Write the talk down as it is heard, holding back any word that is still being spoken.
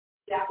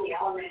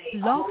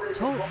Blog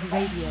Talk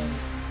Radio.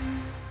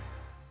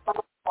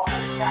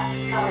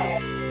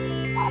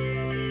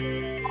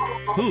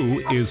 Who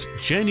is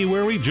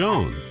January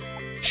Jones?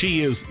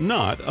 She is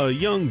not a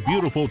young,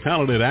 beautiful,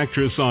 talented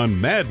actress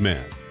on Mad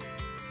Men.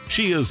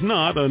 She is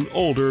not an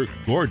older,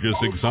 gorgeous,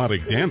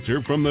 exotic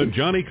dancer from the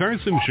Johnny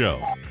Carson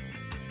show.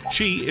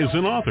 She is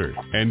an author,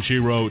 and she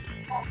wrote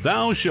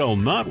Thou Shalt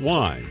Not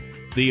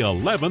Whine, the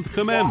 11th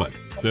Commandment,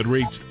 that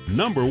reached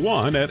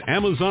 #1 at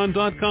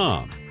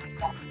Amazon.com.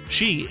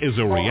 She is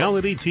a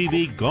reality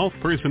TV golf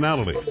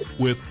personality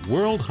with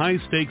World High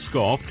Stakes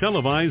Golf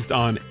televised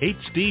on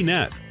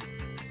HDNet.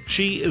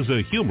 She is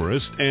a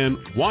humorist and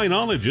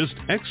winologist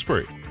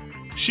expert.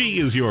 She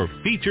is your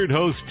featured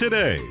host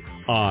today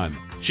on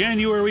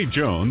January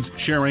Jones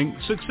Sharing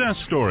Success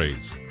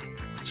Stories.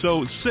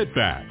 So sit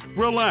back,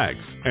 relax,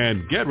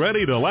 and get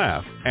ready to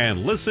laugh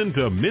and listen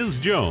to Ms.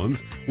 Jones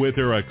with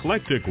her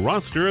eclectic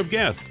roster of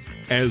guests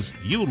as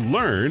you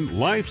learn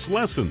life's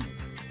lessons.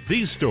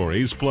 These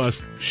stories plus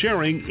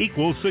sharing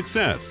equals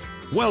success.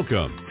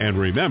 Welcome, and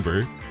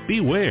remember,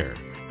 beware,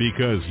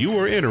 because you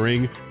are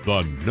entering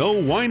the no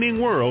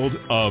whining world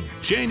of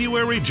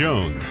January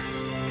Jones.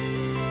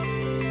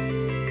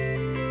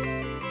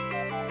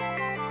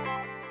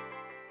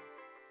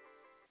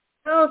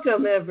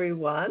 Welcome,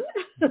 everyone.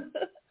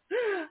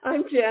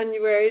 I'm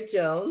January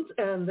Jones,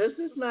 and this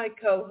is my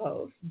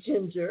co-host,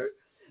 Ginger,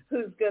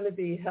 who's going to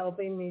be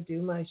helping me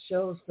do my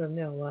shows from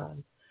now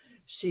on.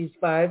 She's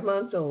 5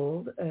 months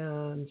old,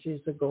 and she's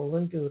a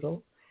golden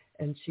doodle,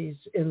 and she's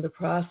in the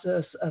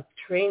process of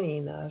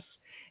training us.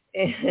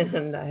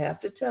 And I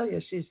have to tell you,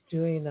 she's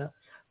doing a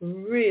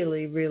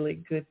really, really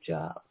good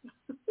job.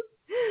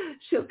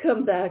 She'll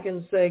come back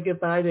and say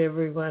goodbye to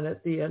everyone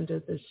at the end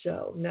of the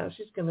show. Now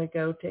she's going to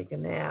go take a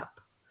nap,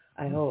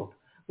 I hope.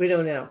 We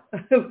don't know.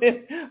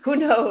 Who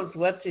knows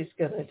what she's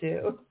going to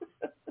do.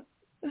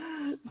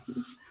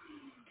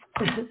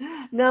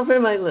 Now for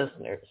my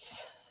listeners,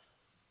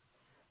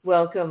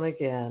 welcome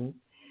again.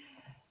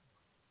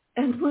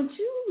 And would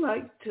you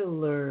like to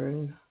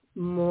learn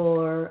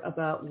more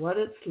about what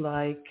it's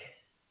like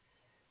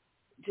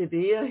to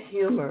be a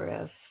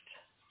humorist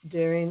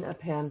during a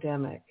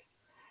pandemic?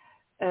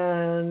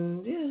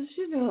 And yes,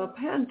 you know, a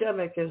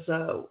pandemic is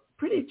a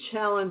pretty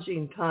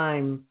challenging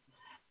time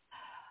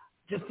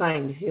to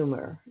find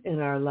humor in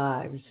our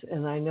lives.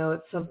 And I know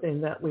it's something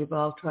that we've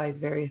all tried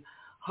very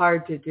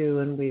hard to do,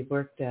 and we've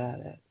worked at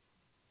it.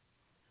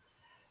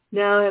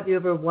 Now, have you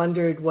ever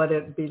wondered what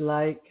it'd be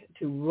like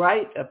to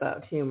write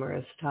about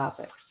humorous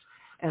topics?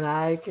 And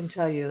I can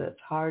tell you it's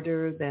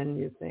harder than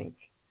you think.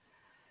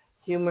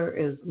 Humor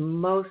is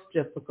most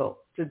difficult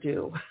to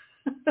do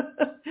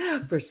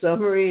for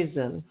some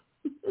reason.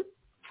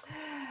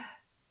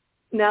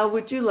 Now,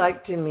 would you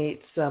like to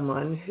meet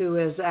someone who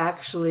has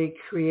actually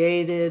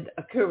created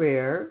a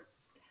career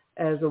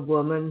as a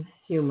woman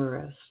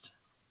humorist?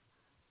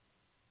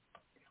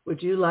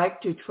 Would you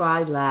like to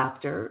try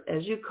laughter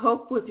as you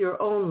cope with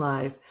your own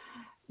life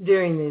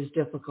during these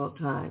difficult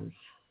times?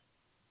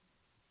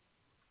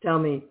 Tell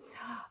me,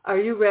 are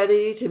you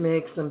ready to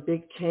make some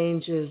big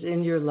changes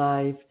in your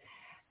life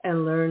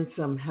and learn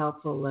some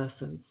helpful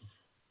lessons?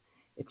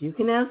 If you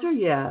can answer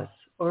yes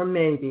or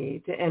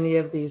maybe to any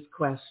of these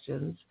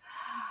questions,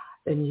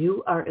 then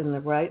you are in the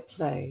right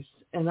place.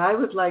 And I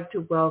would like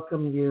to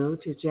welcome you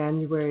to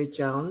January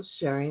Jones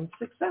Sharing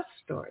Success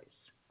Stories.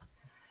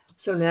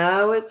 So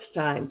now it's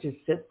time to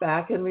sit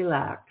back and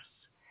relax.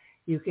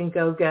 You can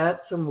go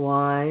get some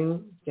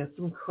wine, get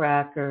some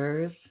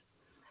crackers,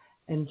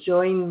 and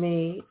join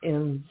me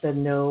in the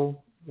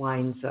no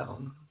wine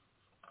zone.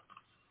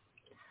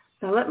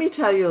 Now let me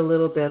tell you a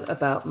little bit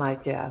about my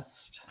guest.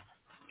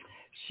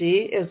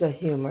 She is a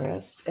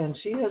humorist, and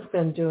she has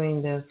been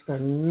doing this for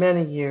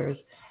many years,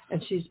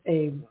 and she's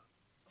a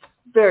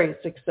very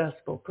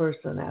successful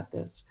person at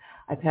this.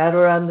 I've had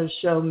her on the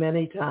show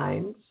many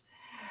times,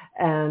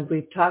 and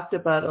we've talked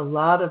about a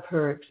lot of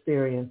her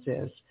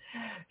experiences.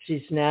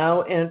 She's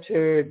now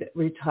entered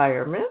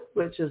retirement,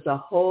 which is a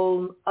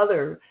whole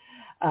other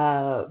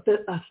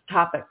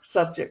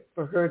subject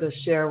for her to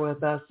share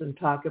with us and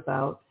talk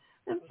about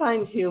and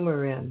find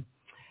humor in.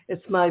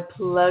 It's my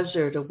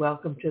pleasure to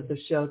welcome to the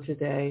show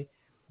today,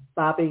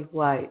 Bobby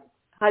White.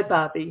 Hi,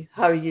 Bobby.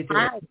 How are you doing?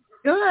 Hi.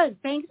 Good.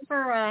 Thanks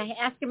for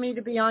asking me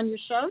to be on your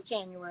show,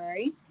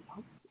 January.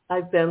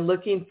 I've been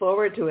looking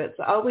forward to it. It's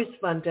always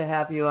fun to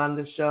have you on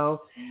the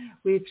show.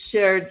 We've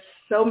shared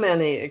so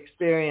many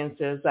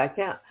experiences. I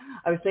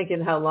was thinking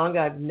how long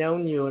I've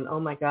known you, and oh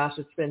my gosh,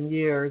 it's been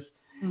years.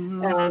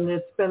 Mm-hmm. And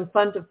it's been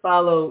fun to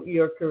follow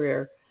your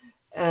career.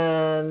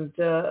 And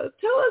tell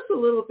us a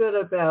little bit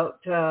about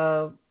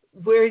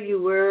where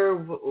you were,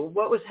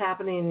 what was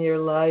happening in your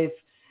life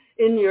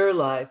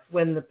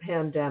when the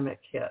pandemic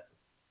hit.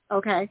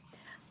 Okay.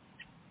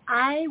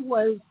 I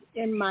was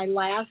in my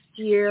last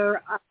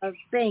year of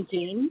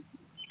banking.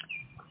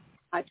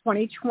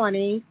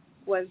 2020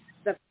 was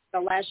the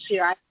last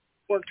year. I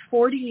worked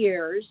 40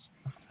 years,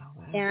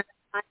 and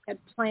I had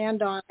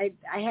planned on,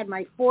 I had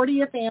my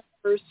 40th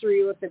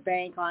anniversary with the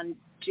bank on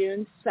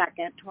June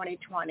 2nd,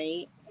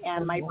 2020,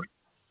 and my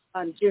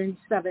on June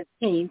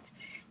 17th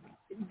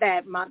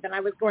that month, and I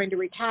was going to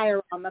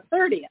retire on the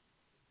 30th.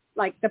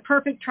 Like the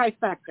perfect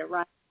trifecta,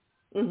 right?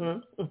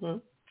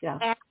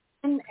 Yeah.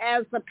 And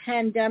as the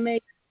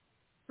pandemic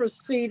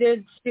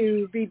proceeded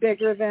to be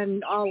bigger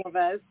than all of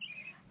us,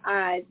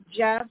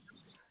 Jeff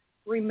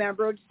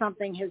remembered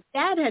something his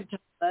dad had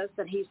told us,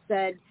 and he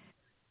said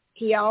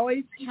he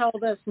always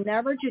told us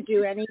never to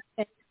do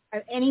anything,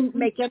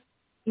 make any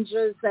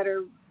changes that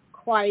are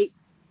quite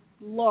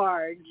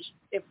large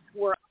if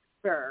we're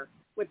unsure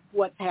with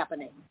what's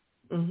happening.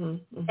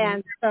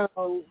 And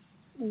so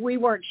we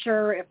weren't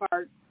sure if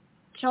our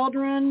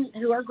children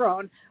who are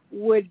grown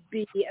would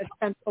be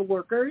essential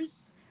workers,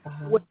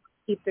 would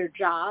keep their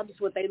jobs,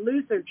 would they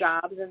lose their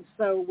jobs, and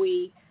so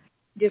we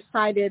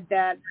decided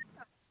that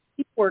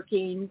keep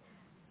working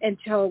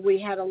until we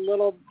had a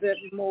little bit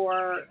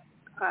more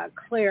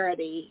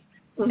clarity.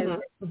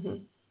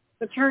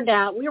 It turned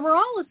out we were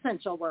all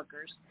essential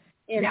workers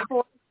in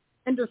 4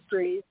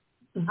 industries.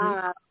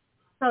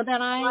 So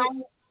then I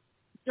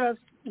just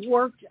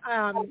worked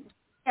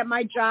at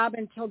my job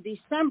until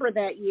December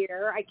that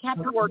year. I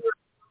kept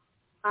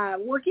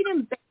working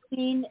in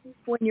banking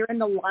when you're in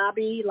the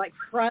lobby, like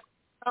front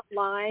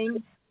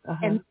line,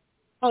 and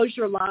close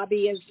your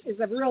lobby is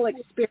a real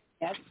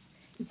experience.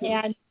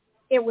 And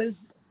it was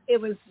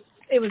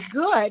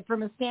good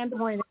from a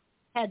standpoint. It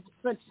had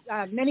such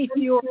many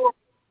fewer,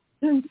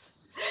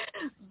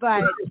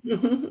 but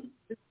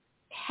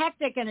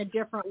hectic in a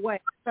different way.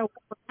 So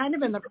we're kind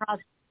of in the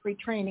process of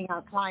retraining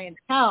our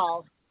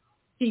clientele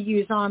to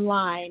use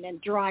online and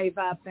drive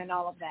up and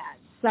all of that.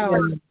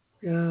 So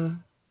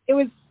it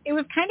was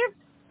kind of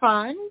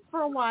fun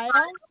for a while.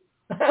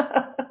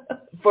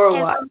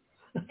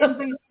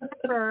 In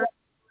December,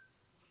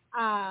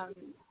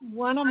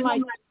 one of my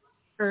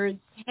doctors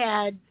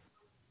had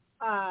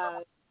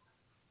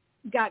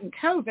gotten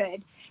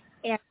COVID,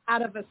 and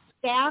out of a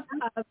staff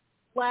of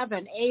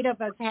 11, 8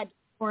 of us had to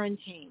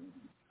quarantine.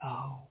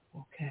 Oh,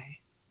 okay.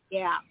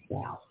 Yeah.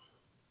 Wow.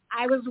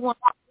 I was one.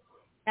 I'll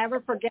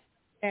never forget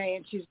the day,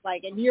 and she's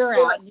like, "And you're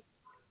out. And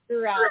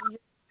you're out."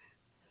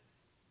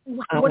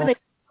 What do they do?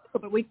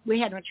 But we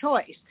had no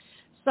choice.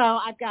 So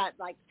I've got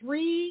like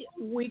 3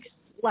 weeks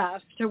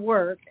left to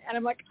work, and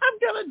I'm like, I'm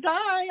gonna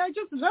die. I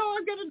just know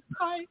I'm gonna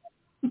die.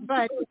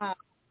 But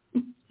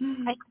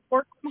I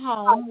work from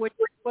home, which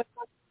was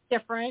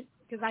different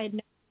because I had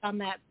never done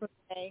that for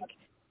the bank.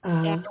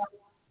 And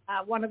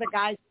one of the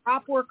guys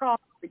drop work off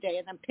every day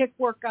and then pick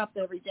work up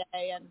every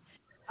day, and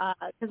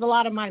because a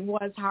lot of mine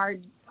was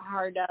hard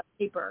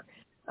paper.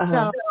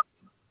 So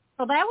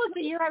that was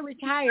the year I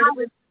retired. It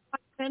was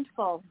quite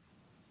eventful.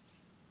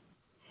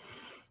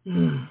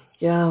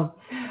 Yeah.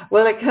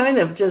 Well, it kind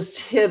of just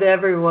hit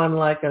everyone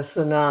like a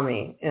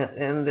tsunami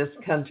in this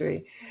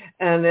country.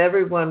 And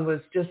everyone was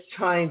just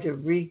trying to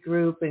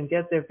regroup and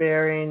get their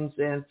bearings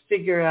and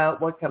figure out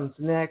what comes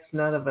next.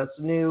 None of us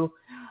knew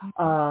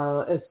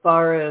as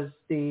far as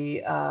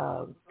the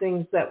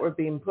things that were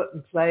being put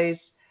in place,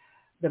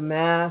 the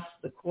masks,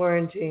 the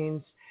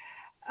quarantines.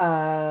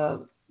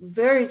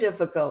 Very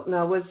difficult.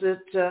 Now, was it,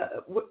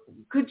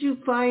 could you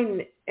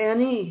find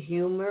any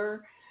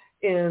humor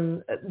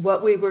in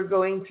what we were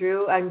going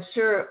through? I'm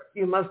sure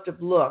you must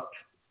have looked.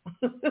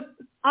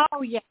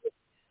 Oh, yeah.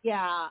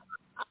 Yeah.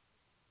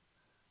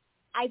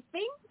 I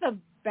think the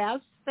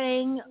best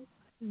thing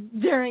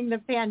during the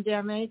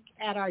pandemic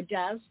at our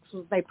desks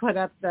was they put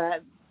up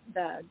the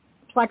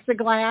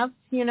plexiglass,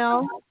 you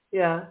know?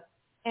 Yeah.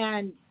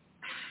 And,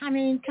 I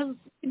mean, because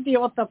you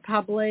deal with the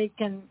public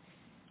and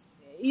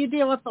you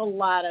deal with a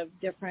lot of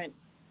different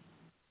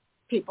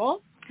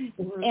people.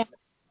 And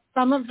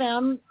some of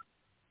them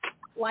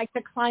like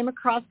to climb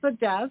across the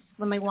desk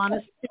when they want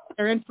to see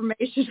their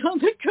information on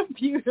the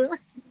computer.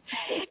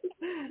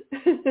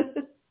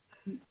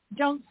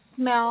 Don't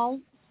smell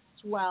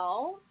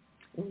swell.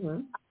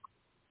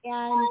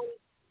 And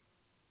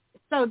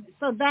so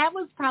that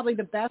was probably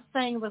the best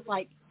thing, was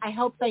like, I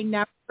hope they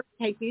never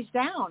take these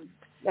down.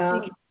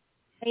 Because it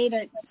made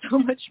it so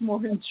much more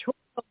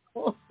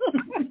enjoyable.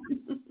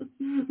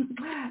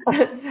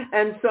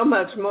 And so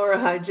much more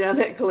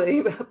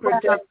hygienically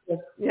protected.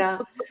 Yeah.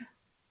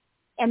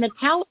 And the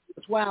tellers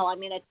as well. I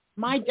mean,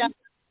 my desk is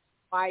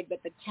wide,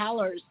 but the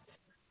tellers,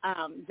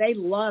 they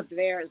loved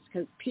theirs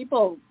because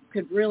people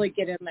could really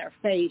get in their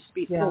face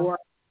before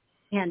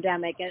the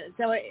pandemic. And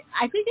so I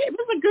think it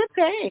was a good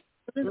thing.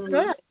 It was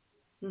good.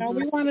 You know,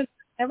 we wanted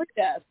every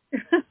desk.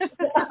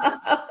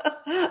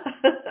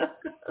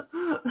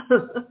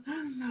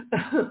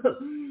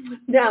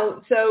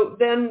 Now, so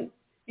then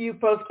you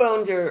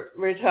postponed your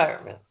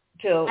retirement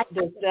till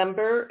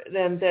December.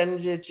 Then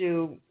did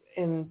you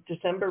in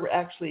December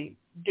actually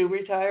do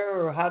retire,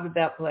 or how did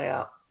that play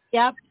out?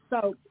 Yep.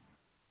 So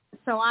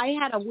I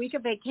had a week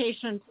of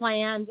vacation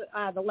planned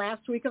the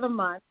last week of the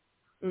month,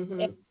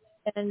 and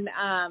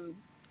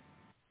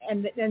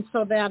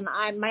so then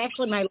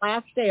my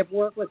last day of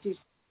work was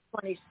December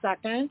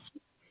 22nd,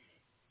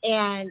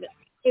 and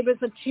it was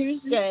a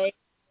Tuesday,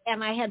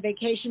 and I had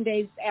vacation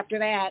days after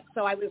that,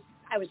 so I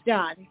was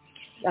done.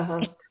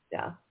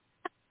 Yeah.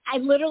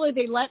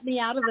 They let me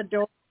out of the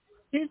door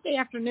Tuesday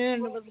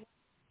afternoon.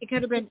 It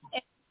could have been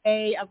any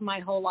day of my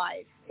whole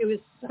life. It was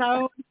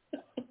so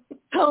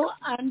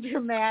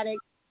undramatic,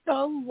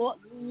 so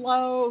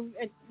low.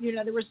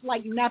 There was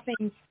like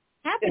nothing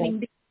happening.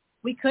 Yeah.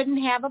 We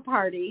couldn't have a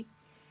party,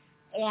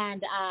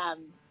 and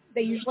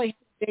they usually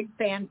have big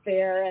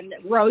fanfare and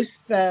roast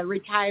the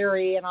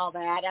retiree and all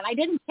that. And I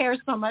didn't care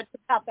so much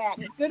about that.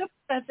 As good of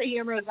a sense of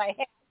humor as I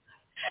had,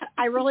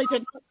 I really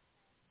didn't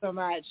so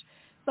much.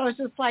 So it's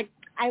just like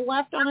I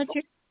left on a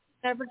Tuesday,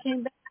 never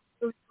came back.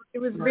 It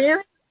was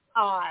very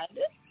odd.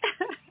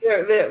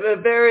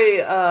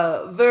 Very,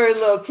 very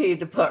low key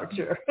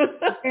departure.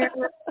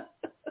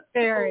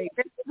 Very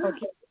low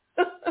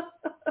key.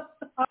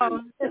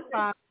 Oh, it's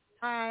fun.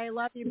 I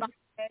love you. Bye.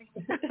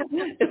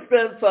 It's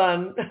been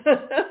fun.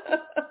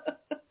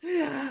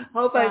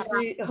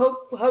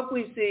 Hope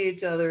we see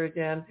each other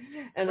again.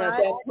 And at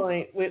that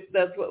point,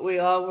 that's what we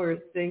all were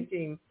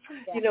thinking.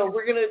 Yeah.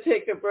 We're going to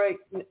take a break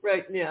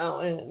right now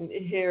and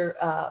hear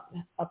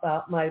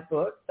about my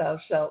book, Thou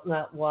Shalt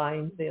Not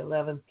Whine, the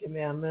 11th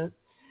Commandment.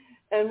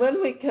 And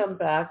when we come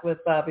back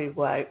with Bobby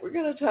White, we're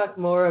going to talk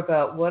more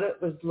about what it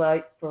was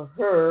like for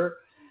her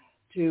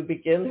to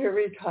begin her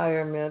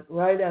retirement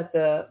right at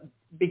the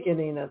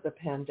beginning of the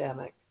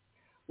pandemic.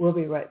 We'll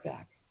be right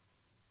back.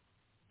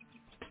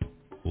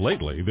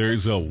 Lately,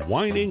 there's a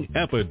whining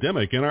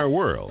epidemic in our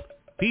world.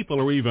 People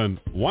are even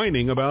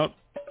whining about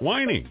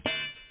whining.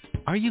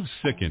 Are you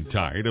sick and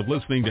tired of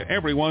listening to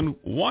everyone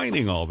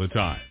whining all the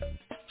time?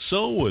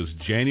 So was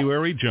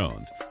January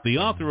Jones, the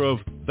author of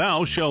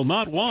Thou Shalt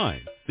Not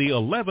Whine, the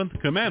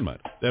 11th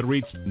Commandment, that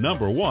reached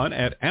 #1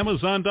 at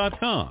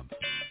Amazon.com.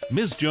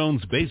 Ms.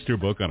 Jones based her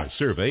book on a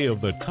survey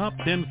of the top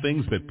 10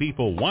 things that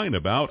people whine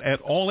about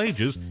at all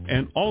ages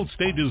and all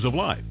stages of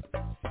life.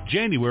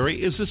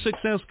 January is a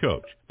success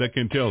coach that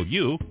can tell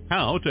you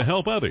how to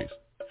help others.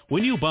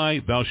 When you buy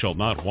Thou Shalt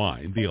Not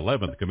Whine, the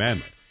 11th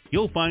Commandment,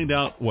 you'll find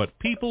out what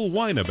people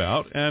whine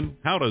about and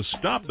how to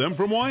stop them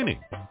from whining.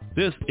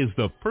 This is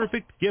the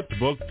perfect gift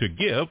book to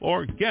give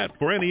or get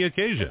for any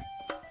occasion.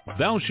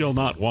 Thou Shalt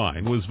Not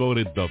Whine was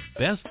voted the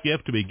best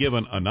gift to be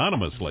given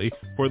anonymously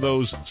for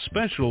those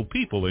special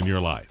people in your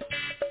life.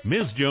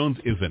 Ms. Jones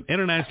is an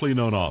internationally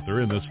known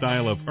author in the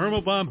style of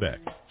Irma Bombeck,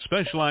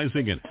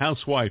 specializing in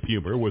housewife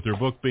humor, with her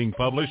book being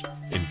published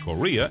in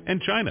Korea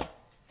and China.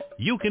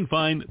 You can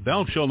find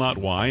Thou Shalt Not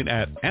Whine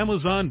at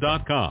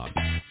Amazon.com.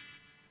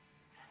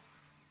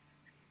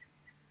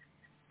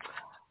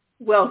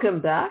 Welcome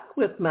back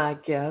with my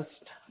guest,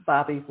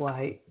 Bobby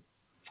White.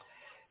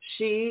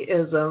 She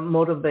is a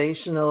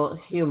motivational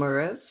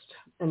humorist,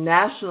 a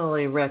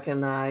nationally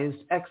recognized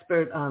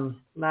expert on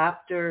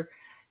laughter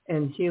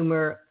and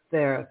humor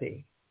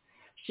therapy.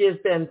 She has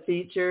been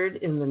featured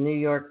in the New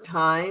York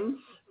Times,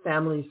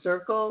 Family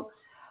Circle,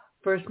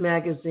 First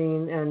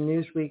Magazine, and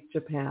Newsweek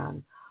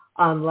Japan.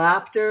 On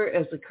laughter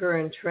as a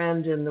current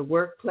trend in the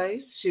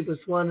workplace, she was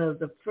one of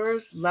the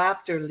first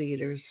laughter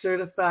leaders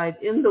certified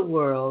in the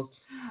world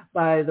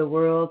by the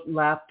World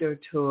Laughter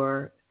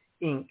Tour,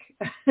 Inc.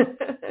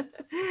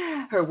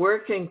 Her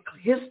work in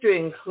history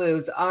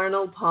includes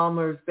Arnold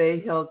Palmer's Bay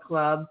Hill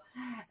Club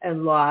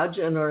and Lodge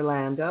in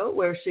Orlando,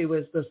 where she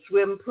was the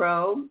swim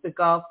pro, the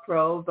golf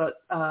pro, but,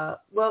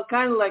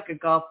 kind of like a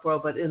golf pro,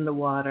 but in the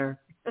water.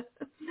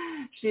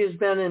 She has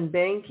been in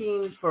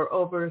banking for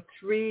over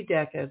 3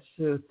 decades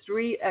through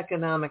 3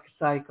 economic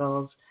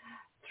cycles,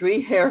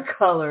 3 hair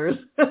colors.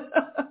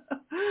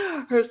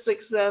 Her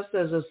success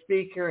as a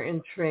speaker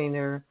and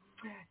trainer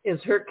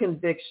is her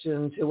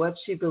conviction to what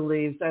she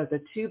believes are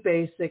the 2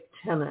 basic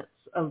tenets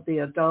of the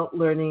adult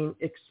learning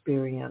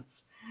experience.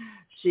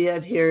 She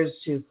adheres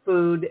to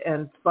food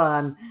and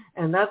fun,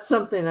 and that's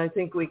something I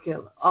think we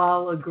can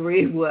all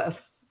agree with.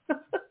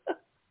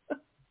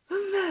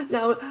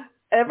 Now,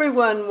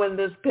 everyone, when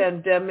this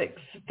pandemic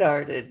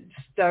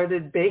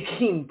started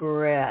baking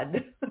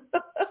bread.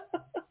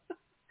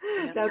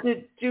 Now,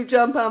 did you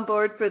jump on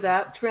board for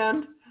that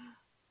trend?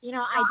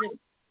 I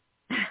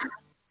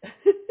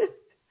just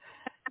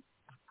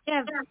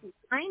have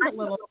mind a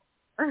little,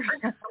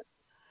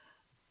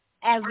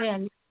 as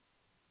in,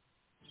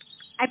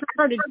 I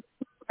prefer to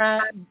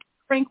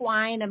drink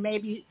wine and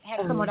maybe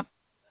have someone else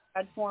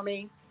bread for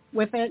me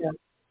with it.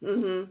 Yeah.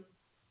 Mm-hmm.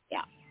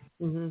 Yeah.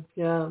 Mm-hmm.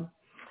 Yeah.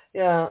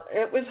 Yeah,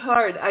 it was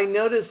hard. I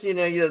noticed,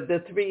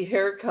 the 3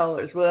 hair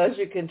colors. Well, as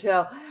you can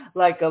tell,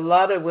 like a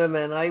lot of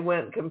women, I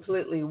went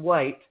completely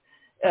white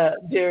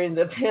during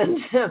the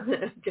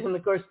pandemic. And,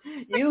 of course,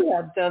 you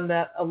have done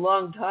that a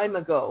long time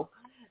ago.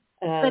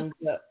 And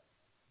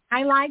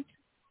I like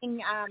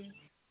seeing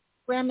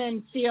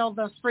women feel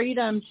the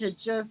freedom to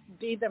just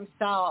be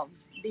themselves,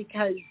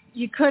 because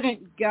you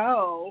couldn't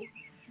go.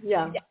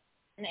 Yeah.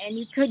 And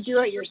you could do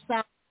it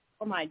yourself.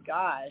 Oh, my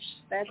gosh.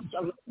 That's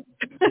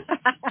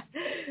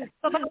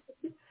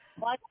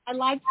I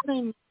like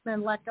seeing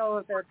women let go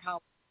of their power.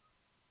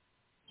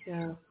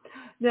 Yeah.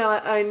 Now,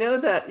 I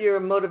know that you're a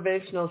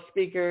motivational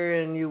speaker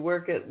and you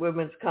work at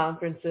women's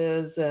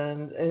conferences.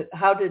 And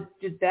how did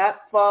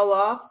that fall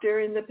off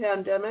during the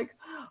pandemic,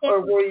 or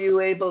were you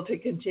able to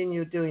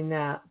continue doing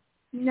that?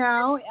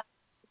 No,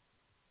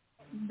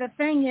 the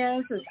thing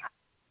is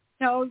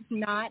I chose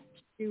not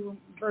to do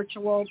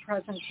virtual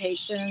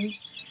presentations.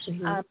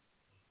 Mm-hmm.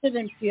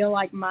 Didn't feel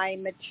like my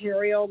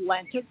material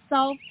lent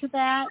itself to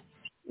that.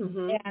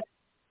 Mm-hmm. And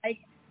I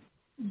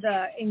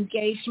the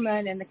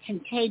engagement and the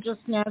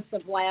contagiousness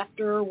of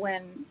laughter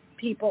when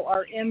people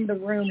are in the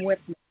room with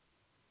me.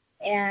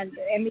 And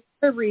the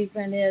other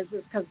reason is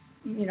because,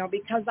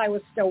 because I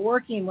was still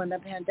working when the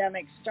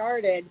pandemic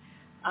started,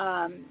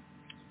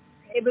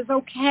 it was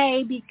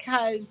okay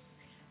because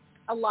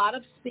a lot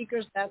of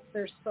speakers, that's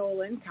their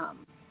sole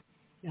income.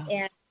 Yeah.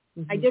 And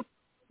Mm-hmm. I didn't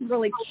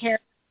really care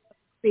about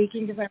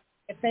speaking because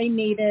if they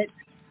need it,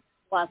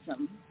 bless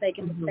them. They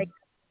can Mm-hmm. take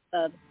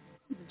the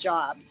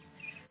job.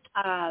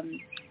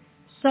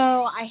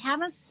 So I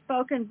haven't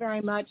spoken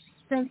very much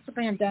since the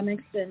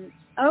pandemic's been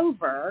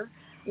over.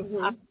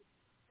 Mm-hmm.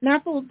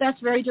 That's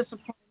very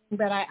disappointing,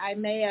 but I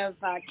may have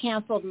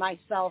canceled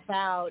myself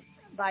out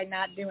by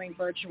not doing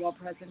virtual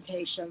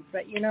presentations.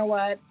 But you know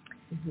what?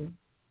 Mm-hmm.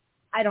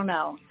 I don't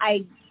know.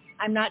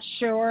 I'm not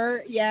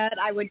sure yet.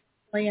 I would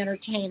really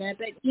entertain it,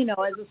 but as a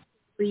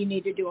speaker, you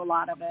need to do a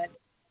lot of it.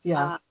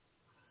 Yeah.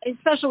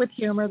 Especially with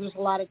humor, there's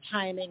a lot of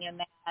timing in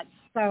that.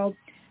 So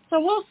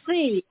we'll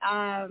see.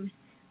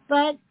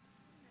 But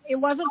it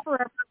wasn't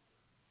forever.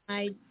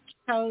 I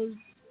chose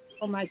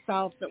for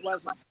myself that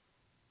wasn't.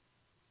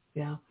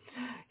 Yeah.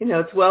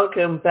 It's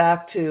welcome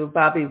back to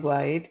Bobby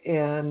White,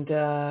 and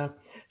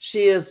she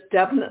is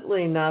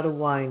definitely not a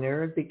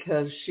whiner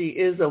because she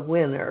is a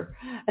winner,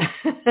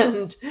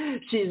 and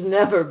she's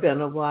never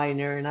been a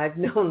whiner, and I've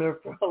known her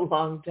for a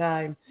long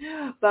time.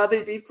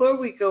 Bobby, before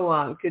we go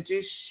on, could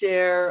you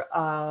share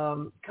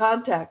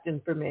contact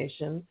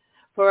information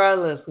for our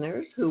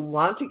listeners who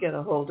want to get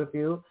a hold of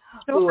you,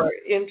 who are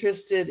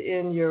interested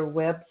in your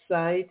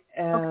website,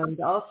 and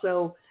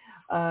also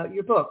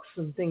your books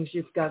and things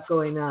you've got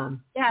going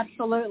on? Yeah,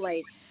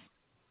 absolutely.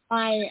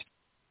 My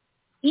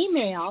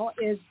email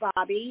is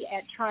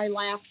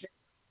Bobby@TryLaughter.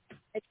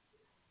 It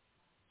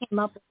came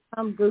up with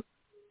some Google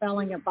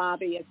spelling of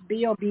Bobby. It's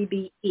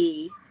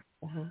BOBBE.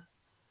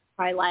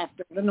 Try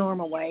Laughter, the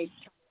normal way.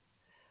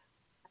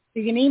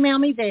 You can email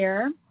me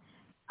there.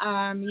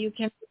 You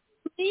can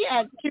see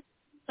at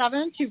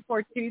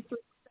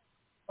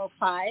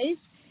 272-423-05.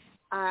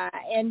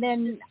 And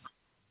then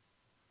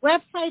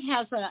website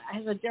has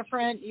a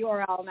different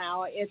URL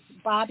now. It's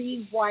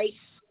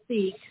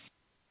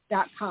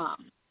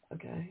BobbyWhiteSpeaks.com.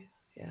 Okay.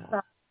 Yeah.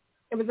 So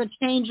it was a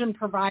change in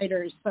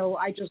providers, so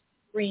I just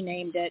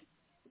renamed it.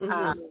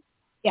 Mm-hmm.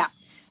 Yeah.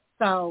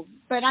 So,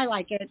 but I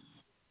like it,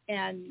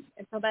 and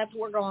so that's what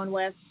we're going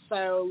with.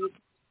 So,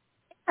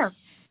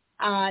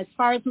 as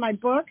far as my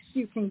books,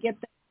 you can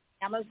get them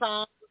on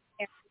Amazon.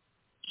 And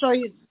show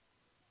you,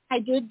 I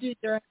did do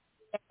during.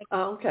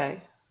 Oh,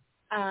 okay.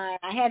 I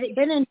had it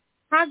been in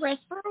progress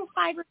for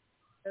 5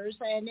 years,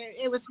 and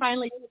it was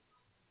finally.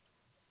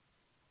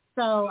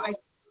 So I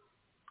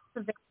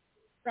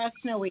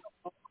Fresno Week,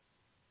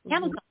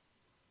 Amazon.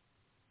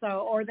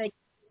 So, or they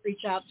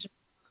reach out to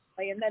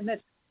me, and then the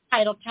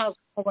title tells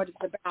them what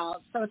it's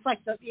about. So it's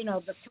like the three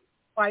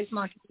wise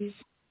monkeys,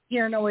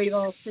 hear no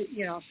evil,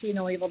 see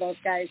no evil. Those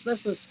guys. This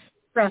is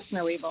stress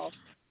no evil.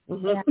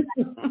 Mm-hmm.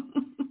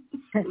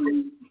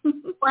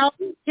 Well,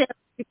 tips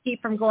to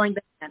keep from going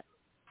bad.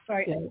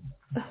 Sorry.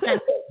 Yeah.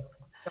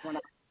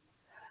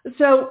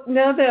 So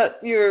now that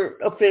you're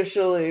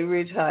officially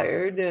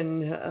retired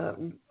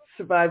and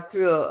survived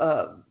through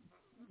a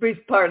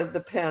brief part of the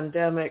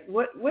pandemic,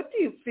 what do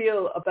you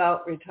feel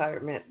about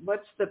retirement?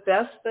 What's the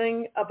best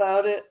thing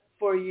about it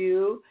for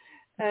you,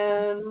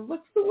 and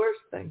what's the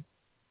worst thing?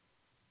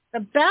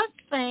 The best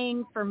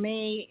thing for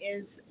me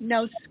is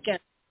no schedule.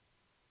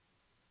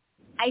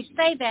 I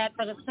say that,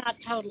 but it's not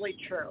totally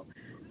true.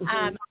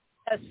 Mm-hmm.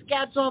 A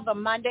schedule, the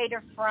Monday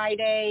to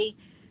Friday,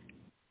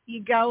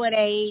 you go at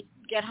 8,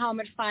 get home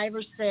at 5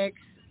 or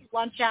 6.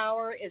 Lunch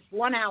hour is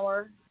 1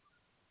 hour,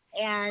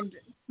 and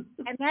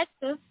that's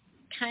just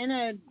kind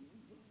of,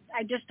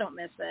 I just don't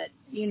miss it,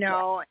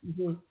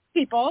 Mm-hmm.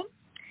 people.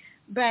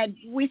 But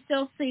we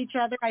still see each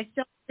other. I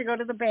still have to go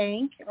to the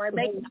bank, or I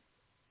make 9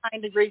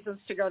 reasons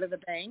to go to the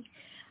bank.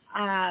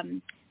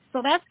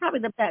 So that's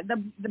probably the best.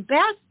 The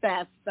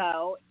best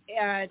though,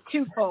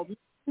 twofold.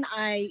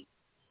 I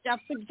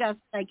just suggest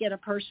I get a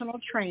personal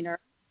trainer,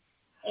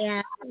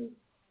 and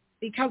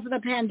because of the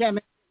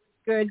pandemic,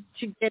 it's good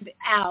to get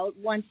out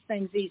once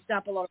things eased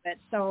up a little bit.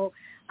 So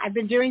I've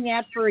been doing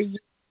that for a year.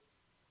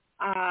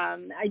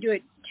 I do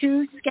it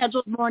 2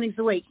 scheduled mornings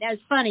a week. Now,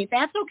 it's funny.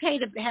 That's okay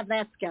to have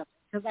that schedule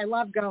because I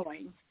love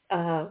going.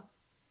 Uh-huh.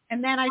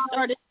 And then I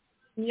started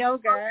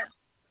yoga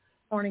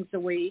mornings a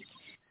week.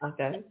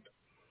 Okay.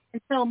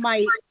 And so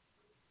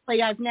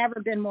I've never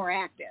been more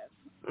active.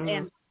 Mm-hmm.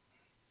 And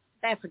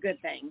that's a good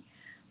thing.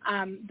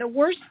 The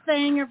worst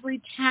thing of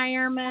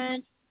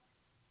retirement,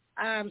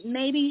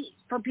 maybe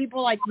for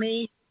people like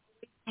me,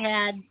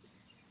 had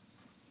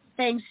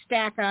things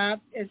stack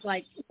up. It's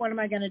like, what am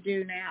I going to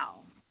do now?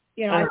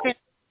 I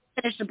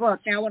finished the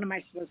book. Now what am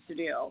I supposed to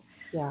do?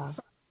 Yeah.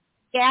 So,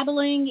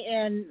 dabbling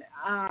in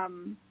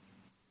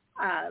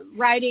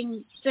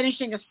writing,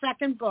 finishing a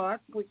second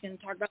book, we can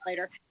talk about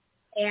later,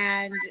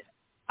 and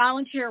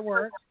volunteer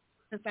work,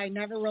 because I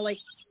never really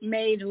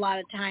made a lot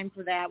of time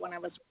for that when I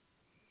was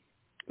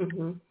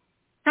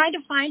trying to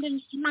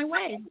find my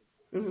way.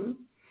 Mm-hmm.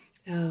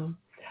 Yeah.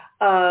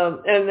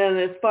 And then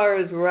as far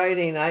as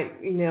writing, I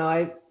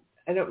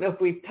don't know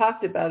if we've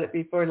talked about it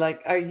before.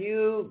 Like, are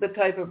you the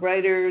type of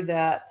writer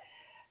that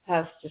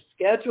has to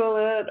schedule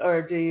it,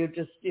 or do you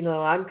just,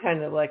 I'm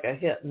kind of like a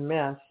hit and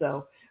miss,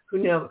 so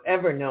who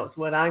ever knows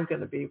what I'm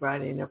going to be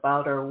writing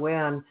about or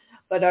when,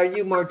 but are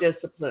you more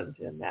disciplined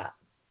in that?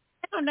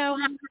 I don't know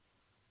how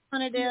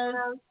it is.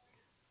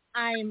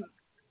 I'm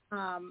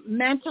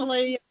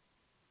mentally,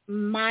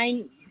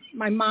 my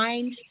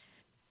mind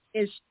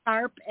is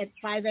sharp at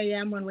 5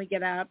 a.m. when we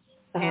get up,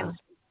 and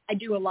I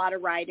do a lot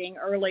of writing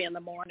early in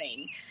the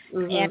morning.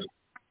 And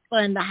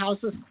when the house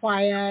is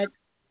quiet,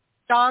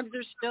 dogs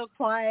are still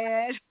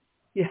quiet.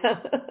 Yeah.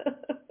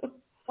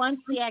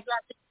 Once the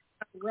activity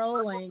is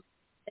rolling,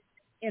 it's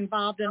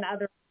involved in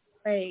other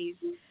ways.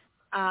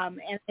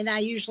 And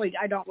I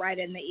don't write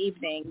in the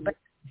evening, but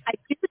I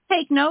do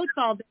take notes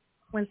all day.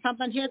 When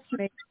something hits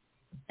me,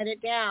 write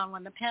it down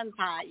when the pen's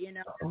hot,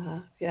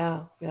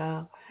 Yeah,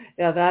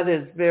 that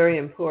is very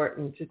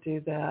important to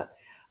do that.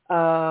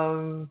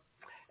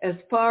 As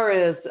far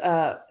as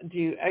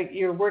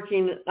you're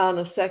working on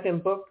a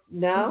second book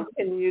now,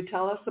 can you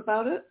tell us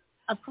about it?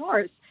 Of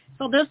course.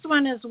 So this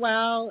one as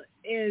well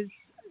is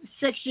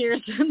 6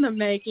 years in the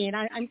making.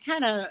 I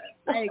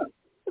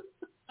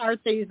start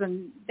these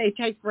and they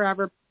take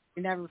forever.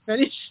 We never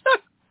finish. So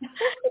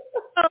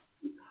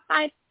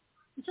I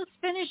just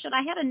finished it.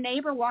 I had a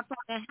neighbor walk by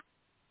my house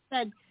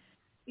and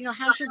said,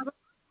 how's your book?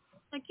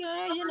 Like,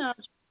 yeah,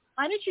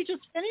 why didn't you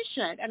just finish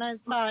it? And I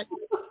thought,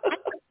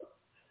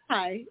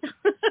 hi.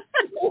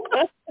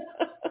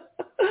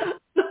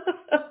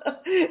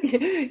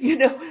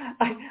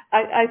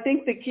 I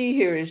think the key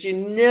here is you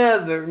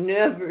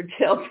never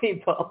tell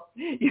people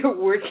you're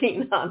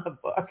working on a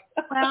book.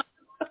 Well,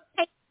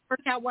 it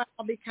worked out well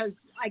because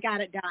I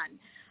got it done.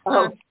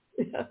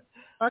 Yeah.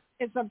 Book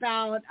is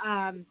about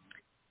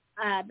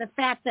the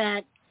fact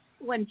that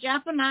when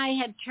Jeff and I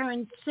had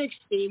turned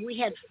 60, we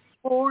had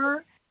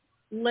 4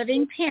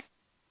 living parents,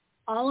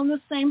 all in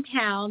the same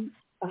town.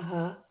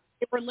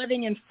 They were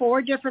living in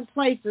 4 different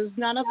places.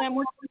 None of them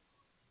were,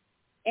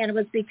 and it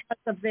was because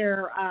of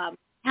their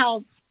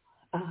health.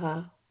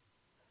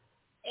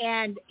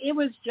 And it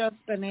was just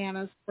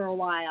bananas for a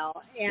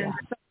while. And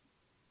so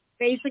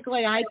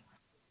basically I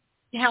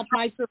helped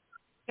my sister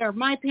take care of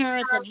my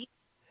parents, and his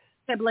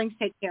siblings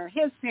take care of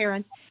his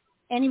parents.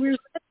 And he was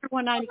there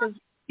one night because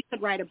he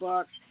could write a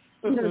book.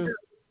 Because it's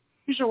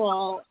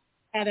usual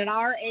that at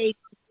our age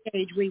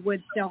stage we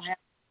would still have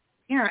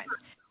parents.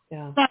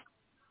 Yeah. But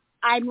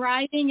I'm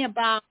writing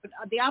about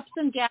the ups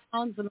and downs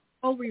and the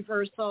role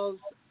reversals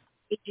of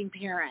aging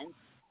parents.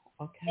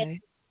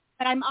 Okay.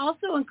 But I'm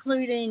also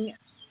including,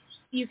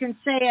 you can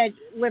say it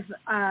with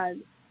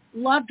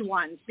loved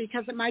ones,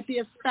 because it might be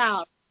a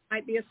spouse, it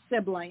might be a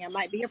sibling, it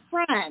might be a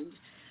friend,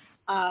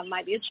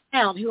 might be a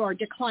child who are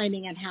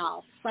declining in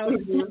health. So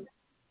it's not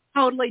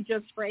totally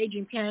just for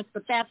aging parents,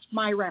 but that's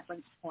my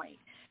reference point.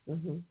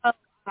 So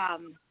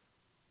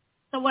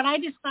when I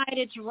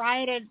decided to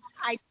write it,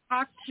 I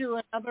talked to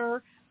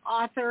another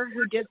author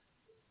who did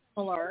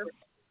similar,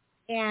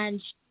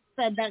 and she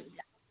said that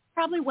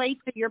probably wait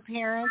till your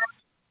parents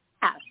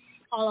pass,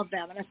 all of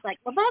them. And it's like,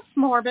 well, that's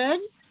morbid.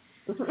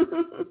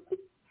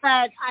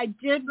 But I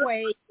did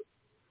wait.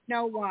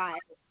 Know why?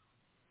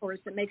 Of course,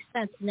 it makes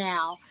sense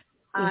now.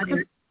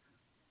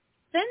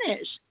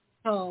 Finished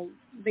till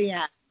the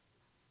end.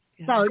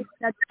 So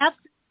Jeff's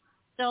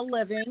still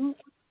living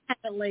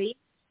independently.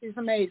 She's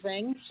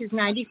amazing. She's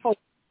 94.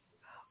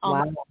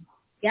 Wow.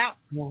 Yeah.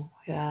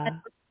 Yeah.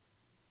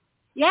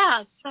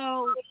 Yeah.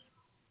 So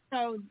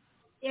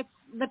it's,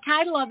 the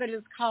title of it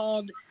is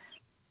called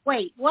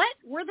 "Wait, What?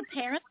 We're the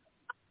Parents,"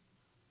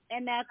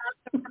 and that's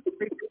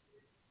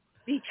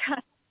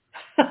because.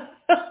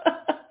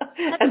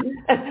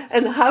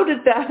 and how did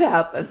that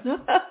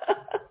happen?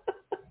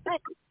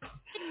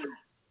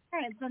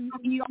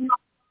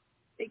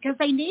 Because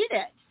they need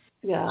it.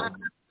 Yeah.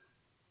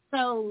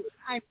 So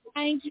I'm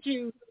trying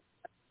to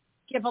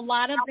give a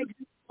lot of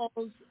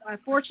examples.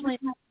 Fortunately,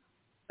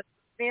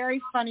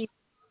 very funny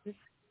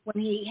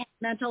when he had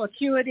mental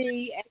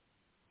acuity and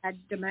had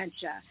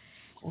dementia.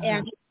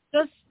 And he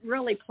was just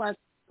really pleasant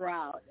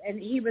throughout. And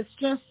he was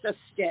just a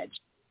stitch.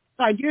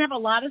 So I do have a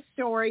lot of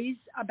stories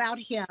about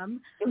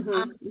him.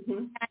 I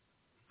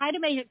try to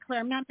make it clear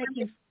I'm not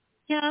making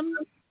him,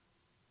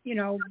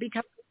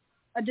 because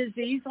of a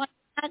disease like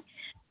that.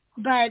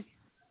 But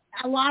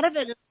a lot of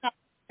it is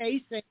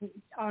facing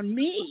on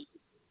me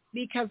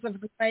because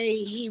of the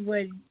way he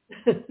would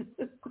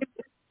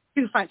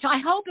do fun. So I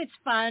hope it's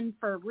fun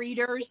for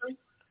readers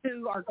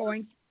who are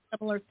going through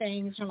similar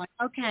things. I'm like,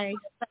 okay,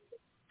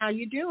 how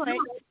you do it.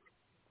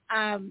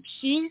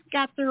 She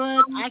got through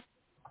it. I got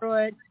through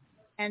it.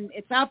 And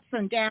it's ups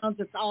and downs.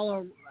 It's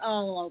all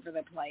over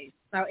the place.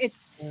 So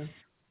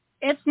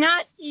it's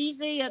not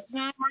easy. It's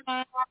not.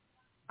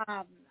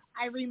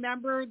 I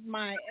remember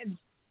my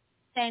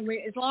saying,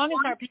 as long as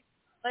our people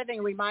are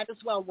living, we might as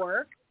well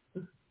work.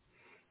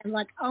 And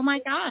like, oh my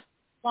gosh,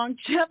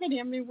 longevity.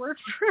 I mean, work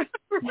forever.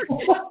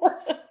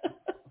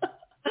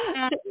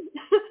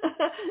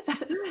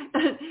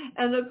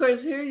 And of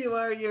course, here you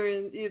are. You're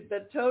in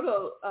the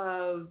total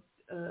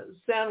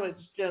sandwich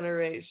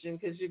generation,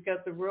 because you've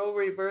got the role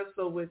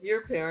reversal with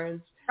your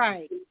parents,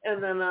 right?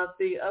 And then at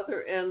the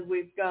other end,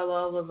 we've got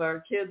all of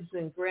our kids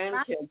and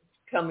grandkids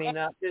coming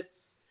up. It's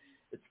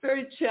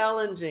very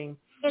challenging.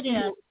 It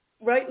is.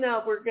 Right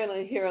now, we're going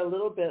to hear a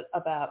little bit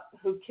about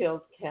who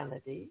killed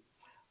Kennedy.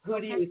 Who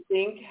do you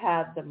think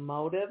had the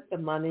motive, the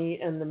money,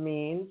 and the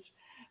means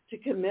to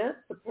commit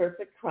the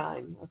perfect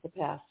crime of the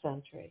past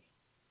century?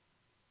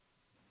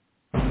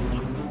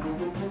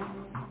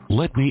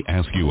 Let me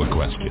ask you a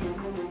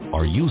question.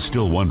 Are you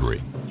still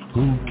wondering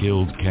who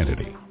killed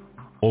Kennedy?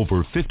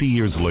 Over 50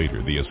 years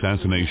later, the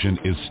assassination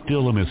is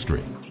still a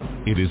mystery.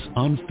 It is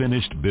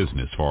unfinished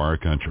business for our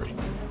country.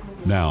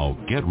 Now,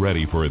 get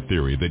ready for a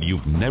theory that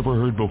you've never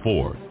heard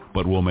before,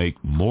 but will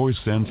make more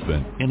sense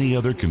than any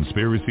other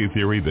conspiracy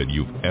theory that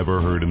you've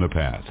ever heard in the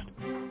past.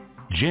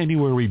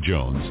 January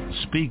Jones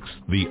speaks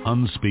the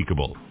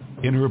unspeakable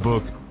in her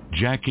book,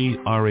 Jackie,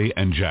 Ari,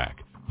 and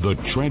Jack, The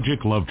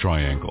Tragic Love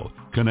Triangle,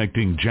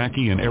 connecting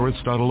Jackie and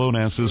Aristotle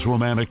Onassis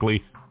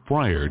romantically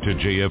prior to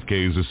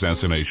JFK's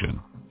assassination.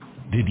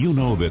 Did you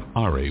know that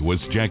Ari was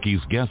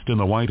Jackie's guest in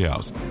the White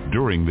House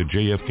during the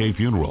JFK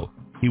funeral?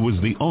 He was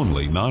the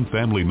only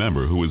non-family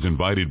member who was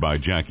invited by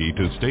Jackie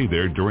to stay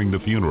there during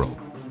the funeral.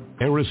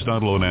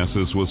 Aristotle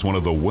Onassis was one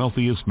of the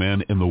wealthiest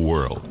men in the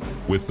world,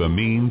 with the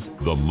means,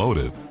 the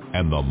motive,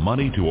 and the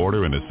money to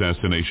order an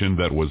assassination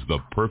that was the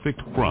perfect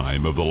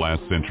crime of the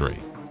last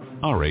century.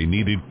 Ari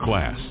needed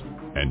class,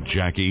 and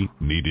Jackie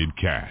needed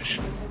cash.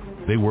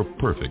 They were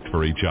perfect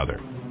for each other.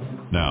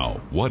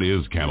 Now, what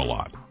is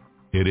Camelot?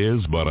 It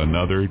is but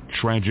another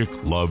tragic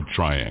love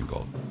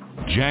triangle.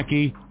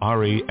 Jackie,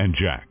 Ari, and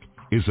Jack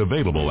is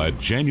available at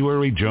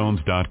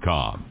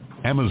JanuaryJones.com,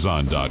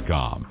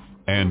 Amazon.com,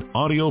 and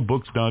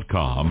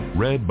audiobooks.com,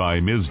 read by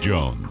Ms.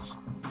 Jones.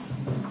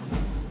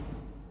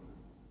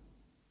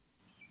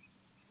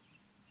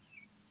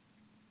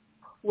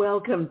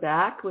 Welcome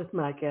back with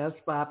my guest,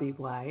 Bobby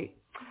White.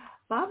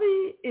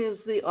 Bobby is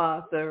the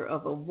author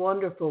of a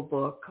wonderful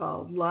book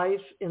called Life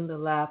in the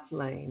Laugh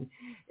Lane.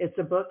 It's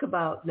a book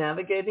about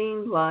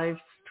navigating life's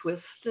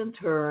twists and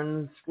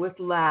turns with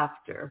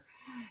laughter.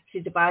 She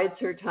divides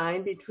her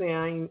time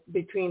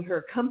between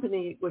her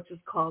company, which is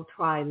called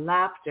Try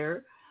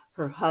Laughter,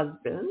 her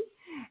husband,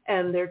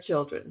 and their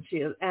children,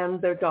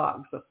 and their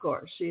dogs, of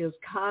course. She is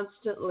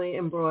constantly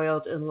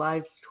embroiled in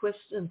life's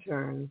twists and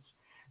turns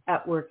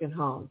at work and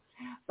home.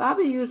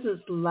 Bobby uses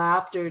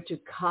laughter to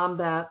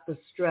combat the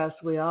stress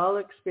we all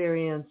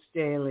experience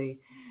daily,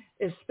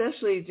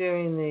 especially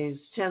during these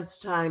tense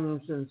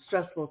times and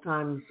stressful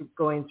times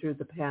going through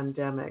the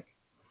pandemic.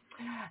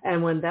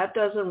 And when that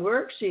doesn't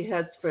work, she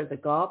heads for the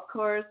golf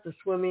course, the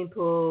swimming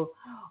pool,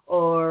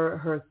 or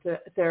her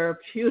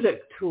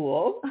therapeutic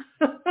tool,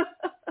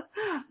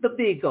 the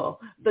beagle,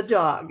 the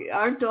dog.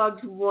 Aren't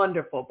dogs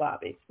wonderful,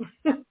 Bobby?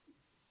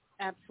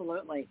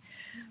 Absolutely.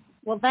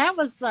 Well, that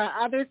was the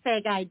other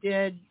thing I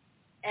did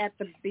at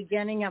the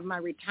beginning of my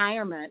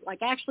retirement, like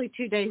actually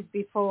 2 days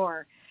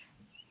before.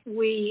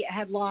 We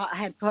had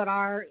put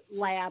our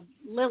lab,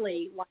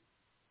 Lily,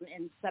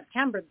 in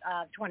September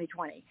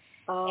 2020.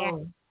 Oh.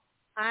 And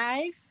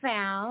I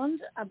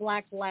found a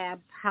black lab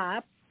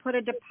pup, put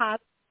a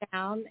deposit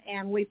down,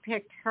 and we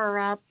picked her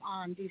up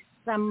on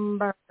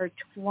December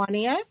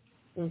 20th,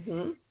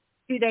 2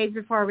 days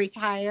before I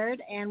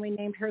retired, and we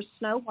named her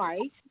Snow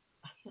White.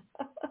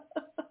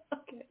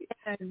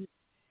 Okay.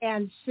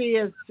 And she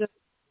is just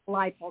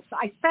delightful. So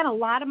I spent a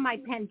lot of my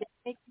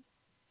pandemic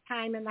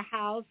time in the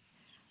house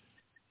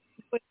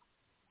with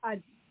a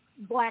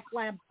black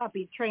lab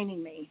puppy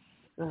training me.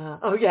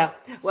 Oh, yeah.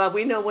 Well,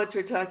 we know what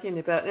you're talking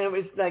about. And it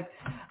was like,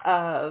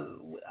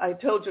 I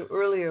told you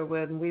earlier,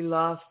 when we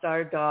lost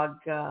our dog,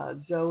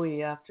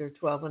 Zoe, after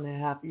 12 and a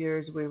half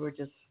years, we were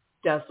just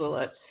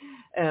desolate.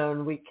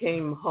 And we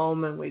came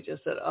home and we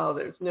just said, oh,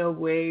 there's no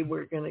way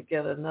we're going to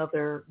get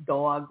another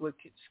dog. We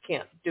just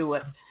can't do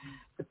it.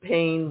 The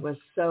pain was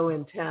so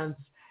intense.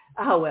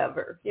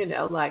 However,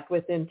 like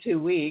within 2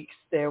 weeks,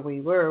 there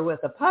we were with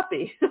a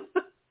puppy.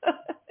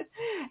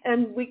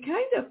 And we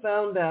kind of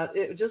found that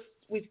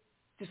we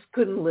just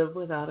couldn't live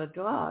without a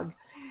dog.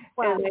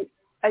 Wow. And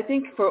I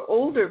think for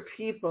older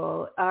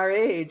people our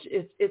age,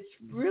 it's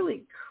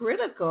really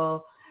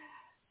critical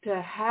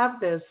to have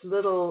this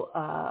little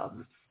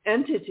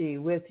entity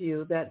with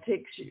you that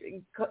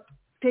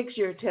takes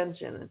your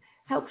attention and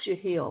helps you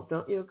heal.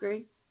 Don't you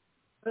agree?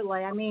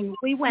 Really. I mean,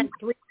 we went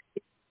 3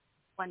 days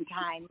one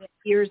time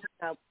years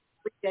ago,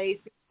 3 days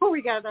before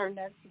we got our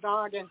next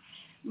dog. And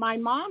my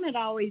mom had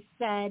always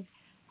said,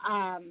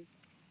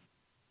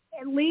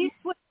 at least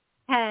with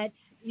pets,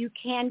 you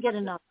can get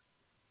another.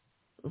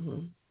 Mm-hmm.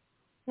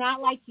 It's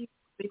not like you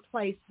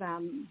replace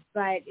them,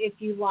 but if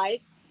you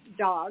like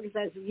dogs,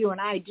 as you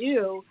and I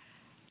do,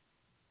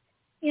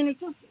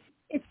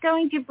 it's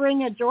going to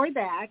bring a joy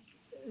back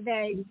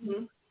that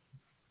you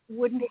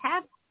wouldn't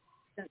have.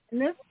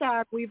 And this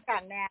dog we've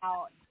got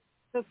now,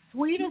 the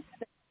sweetest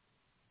thing.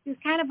 She's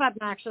kind of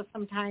obnoxious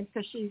sometimes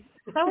because she's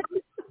so,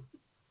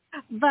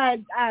 but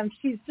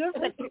she's just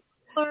a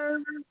killer.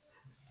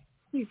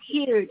 She's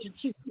huge and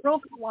she's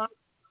real fluffy,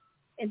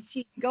 and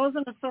she goes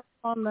in a circle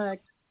on the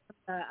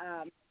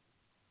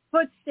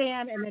foot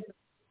stand and then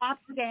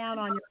pops down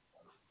on your.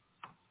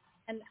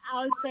 And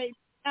I'll say,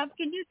 Steph,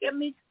 can you give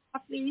me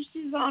coffee?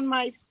 She's on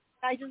my.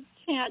 I just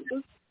can't.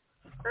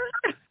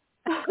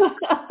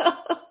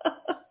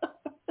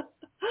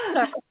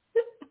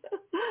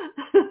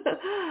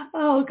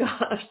 Oh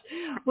gosh.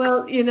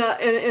 Well, and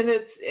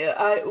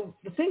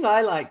the thing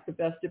I like the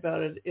best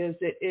about it is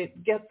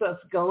it gets us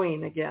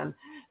going again.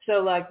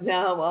 So like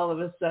now all of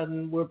a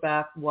sudden we're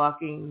back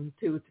walking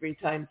 2-3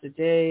 times a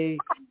day.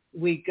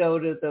 We go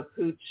to the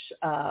Pooch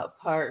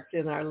Park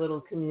in our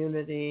little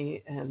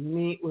community and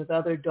meet with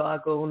other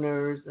dog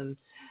owners and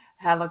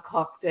have a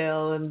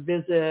cocktail and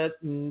visit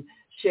and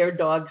share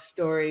dog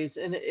stories.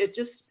 And it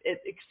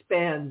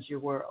expands your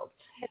world.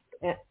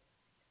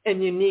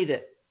 And you need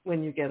it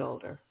when you get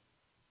older.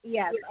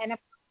 Yes, and if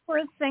for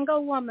a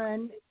single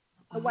woman,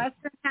 the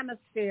Western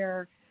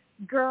Hemisphere,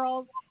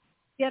 girls,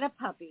 get a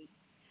puppy.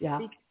 Yeah.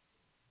 Because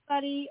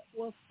somebody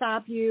will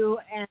stop you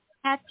and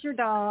pet your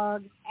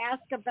dog,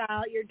 ask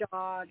about your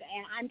dog,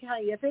 and I'm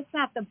telling you, if it's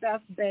not the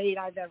best bait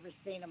I've ever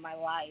seen in my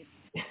life.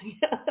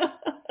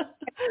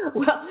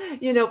 Well,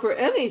 for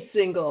any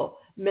single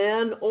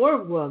man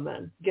or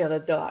woman, get a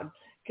dog.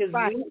 Because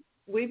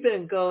we've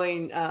been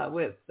going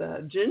with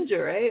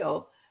ginger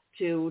ale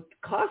to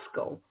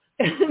Costco.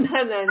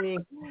 And I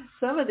mean,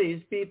 some of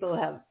these people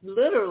have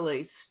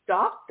literally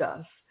stalked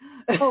us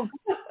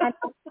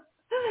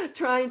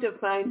trying to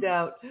find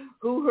out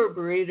who her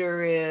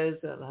breeder is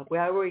and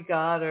where we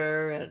got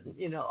her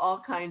and,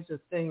 all kinds of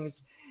things.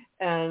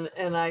 And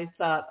I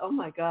thought, oh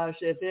my gosh,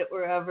 if it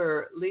were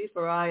ever Leaf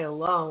or I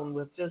alone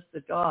with just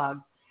the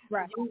dog,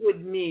 you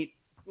would meet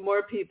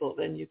more people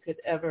than you could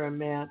ever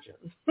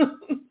imagine.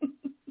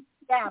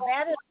 Yeah,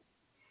 that is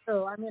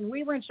true. I mean,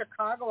 we were in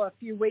Chicago a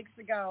few weeks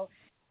ago,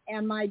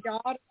 and my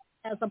daughter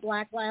has a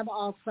black lab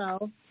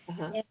also,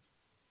 and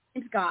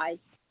he's Guy,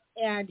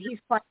 and he's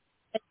quite,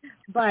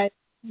 but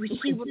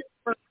she was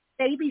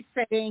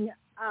babysitting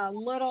a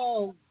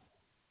little,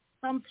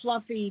 some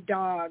fluffy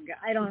dog.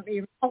 I know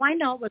it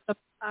was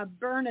a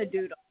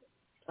Bernedoodle.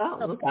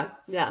 Oh, okay,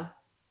 yeah.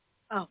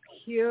 Oh,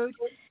 cute.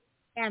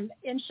 And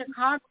in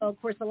Chicago,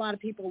 of course, a lot of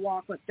people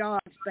walk with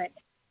dogs, but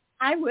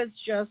I was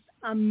just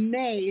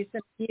amazed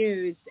and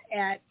amused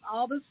at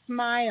all the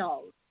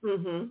smiles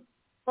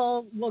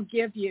people will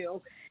give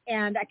you.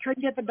 And I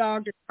couldn't get the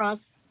dog to cross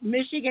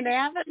Michigan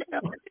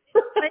Avenue.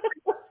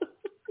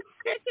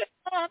 Pick it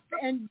up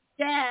and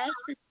dash.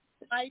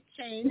 Light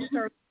changed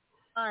or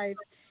life.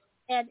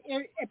 And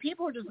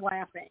people were just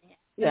laughing.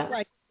 Yeah. It's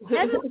like,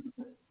 that is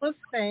the coolest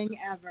thing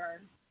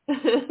ever.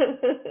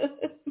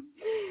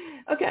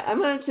 Okay, I'm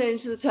going to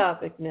change the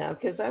topic now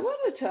because I want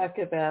to talk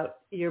about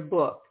your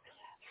book,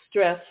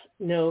 Stress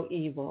No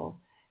Evil.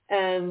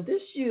 And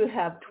this you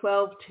have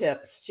 12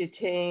 tips to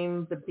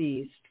tame the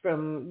beast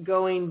from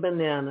going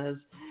bananas.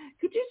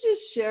 Could you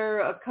just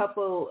share a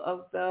couple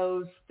of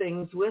those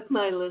things with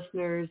my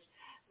listeners,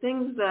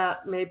 things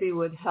that maybe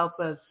would help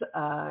us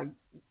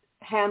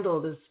handle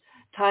this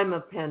time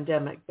of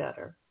pandemic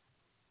better?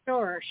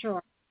 Sure.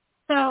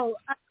 So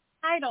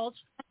title,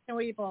 Stress No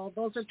Evil,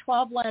 those are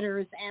 12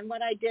 letters. And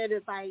what I did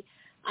is I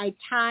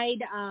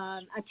tied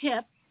a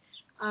tip,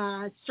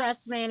 stress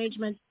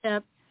management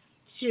tip,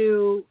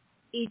 to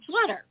each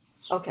letter.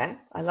 Okay,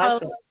 I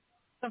like that.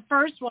 The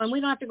first one, we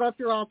don't have to go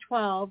through all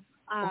 12,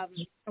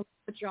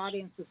 put your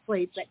audience to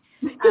sleep,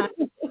 but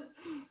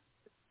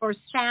or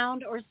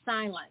sound or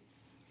silence.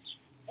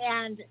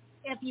 And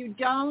if you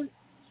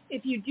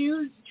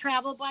do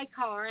travel by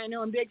car, I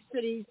know in big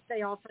cities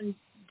they often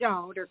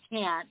don't or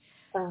can't,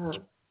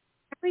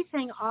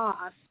 everything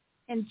off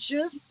and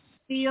just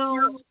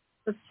feel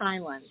the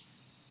silence.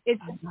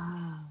 It's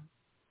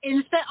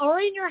or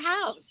in your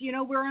house.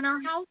 We're in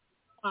our house.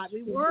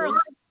 We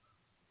were,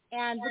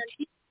 and the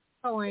TV's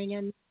going,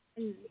 and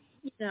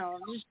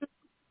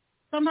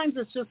sometimes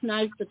it's just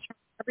nice to turn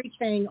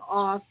everything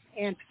off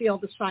and feel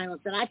the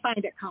silence, and I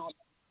find it calming.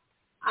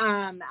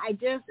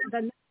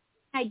 The next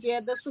I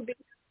did, this would be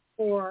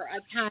for a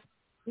time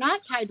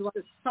not tied to a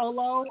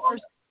solo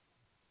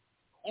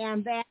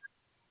and that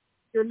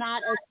you're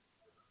not a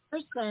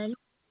person.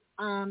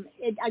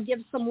 I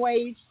give some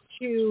ways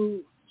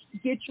to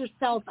get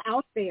yourself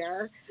out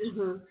there.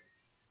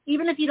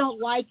 Even if you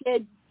don't like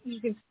it, you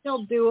can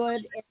still do it.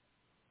 And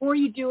before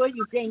you do it,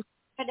 you gain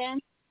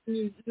confidence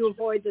and you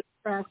avoid the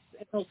stress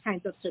in those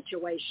kinds of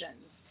situations.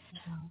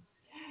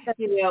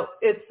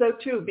 It's so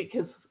true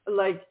because,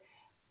 like,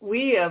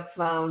 we have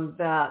found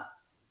that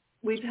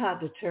we've had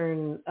to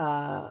turn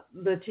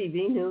the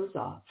TV news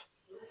off.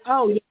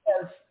 Oh, yeah.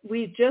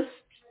 Because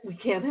we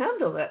can't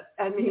handle it.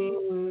 I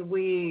mean,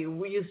 we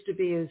used to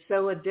be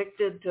so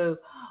addicted to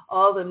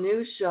all the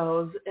news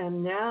shows,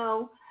 and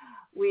now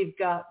we've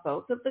got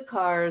both of the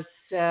cars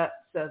set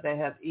so they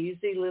have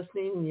easy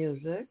listening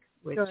music,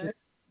 which is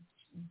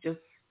just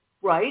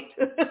right.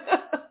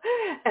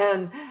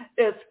 And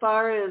as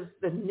far as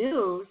the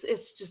news,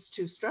 it's just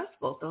too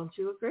stressful. Don't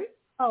you agree?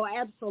 Oh,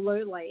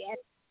 absolutely. And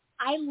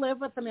I live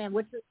with a man,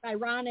 which is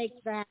ironic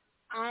that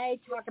I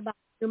talk about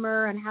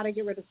humor and how to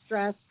get rid of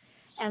stress.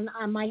 And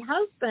my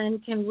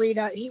husband can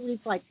he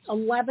reads like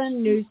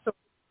 11 news stories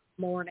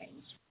in the morning.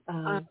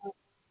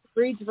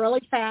 Reads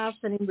really fast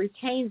and he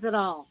retains it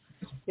all.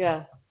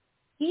 Yeah.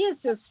 He is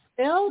just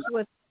filled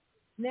with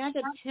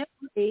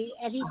negativity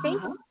and he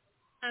thinks it's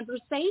a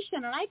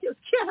conversation and I just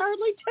can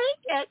hardly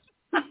take it.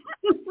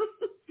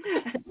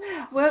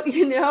 Well,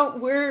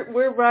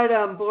 we're right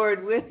on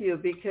board with you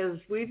because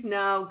we've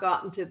now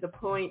gotten to the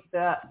point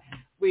that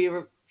we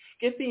were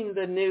skipping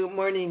the new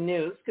morning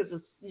news because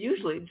it's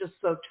usually just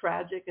so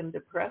tragic and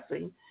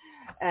depressing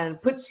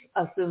and puts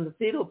us in the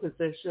fetal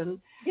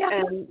position. Yeah.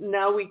 And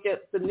now we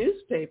get the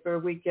newspaper,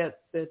 we get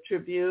the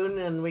Tribune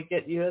and we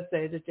get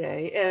USA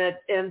Today,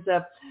 and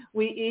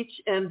we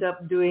each end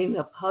up doing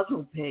a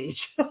puzzle page.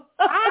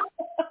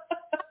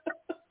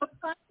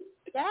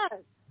 Yes,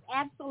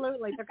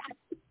 absolutely. The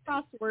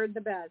crossword,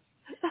 the best.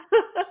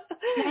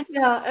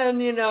 Yeah,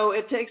 and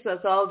it takes us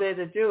all day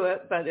to do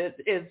it, but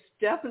it's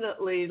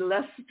definitely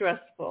less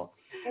stressful.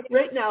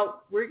 Right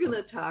now, we're going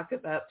to talk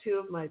about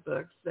two of my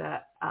books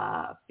that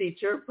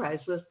feature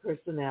priceless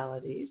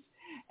personalities.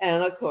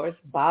 And of course,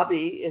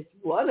 Bobby is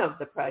one of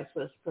the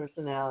priceless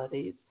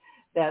personalities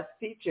that's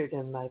featured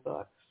in my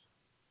books.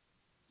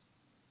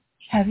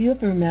 Have you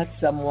ever met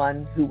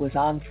someone who was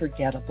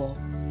unforgettable?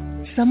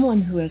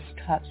 Someone who has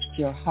touched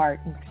your heart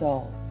and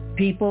soul?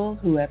 People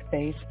who have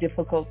faced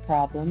difficult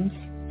problems?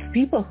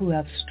 People who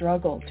have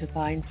struggled to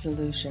find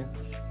solutions?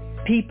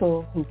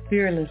 People who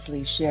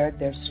fearlessly shared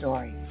their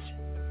stories?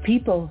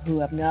 People who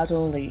have not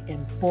only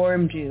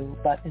informed you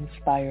but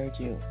inspired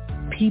you?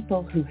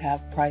 People who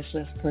have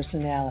priceless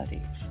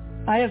personalities.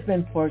 I have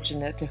been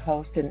fortunate to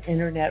host an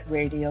internet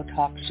radio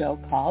talk show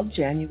called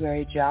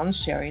January Jones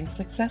Sharing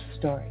Success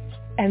Stories,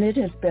 and it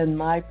has been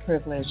my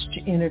privilege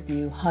to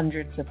interview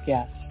hundreds of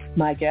guests.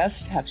 My guests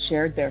have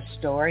shared their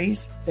stories,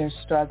 their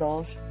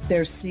struggles,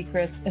 their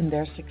secrets, and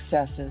their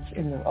successes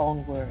in their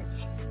own words.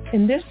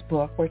 In this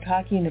book, we're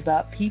talking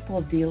about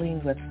people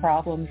dealing with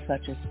problems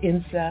such as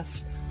incest,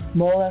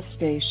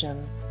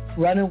 molestation,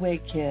 runaway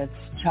kids,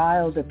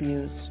 child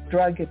abuse,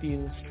 drug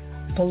abuse,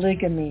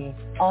 polygamy,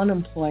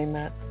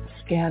 unemployment,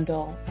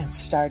 scandal, and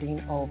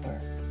starting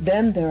over.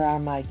 Then there are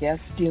my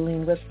guests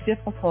dealing with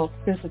difficult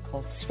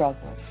physical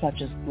struggles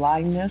such as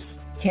blindness,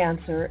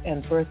 cancer,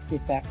 and birth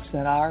defects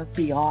that are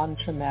beyond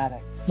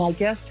traumatic. My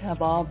guests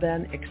have all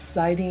been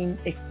exciting,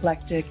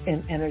 eclectic,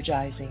 and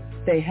energizing.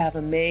 They have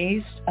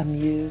amazed,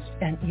 amused,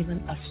 and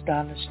even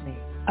astonished me.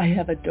 I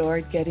have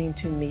adored getting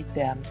to meet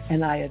them,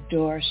 and I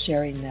adore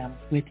sharing them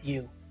with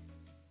you.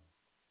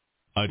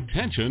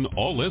 Attention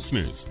all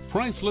listeners.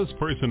 Priceless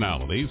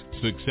Personalities,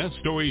 Success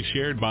Stories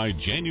Shared by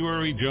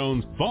January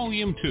Jones,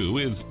 Volume 2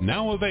 is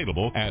now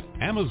available at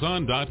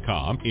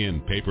Amazon.com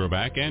in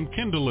paperback and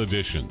Kindle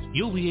editions.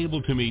 You'll be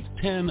able to meet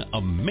 10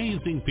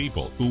 amazing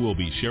people who will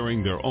be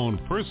sharing their own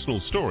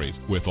personal stories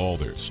with all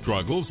their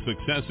struggles,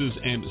 successes,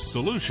 and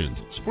solutions,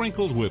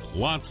 sprinkled with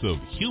lots of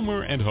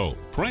humor and hope.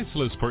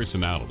 Priceless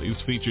Personalities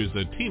features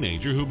a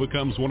teenager who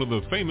becomes one of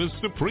the famous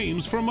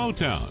Supremes from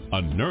Motown,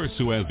 a nurse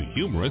who as a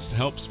humorist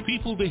helps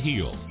people to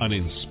heal, an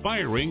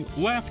inspiring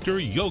laughter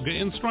yoga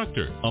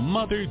instructor, a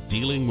mother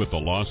dealing with the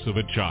loss of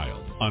a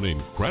child, an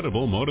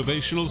incredible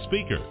motivational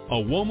speaker, a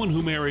woman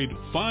who married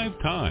 5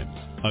 times,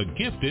 a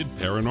gifted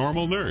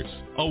paranormal nurse,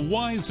 a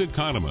wise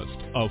economist,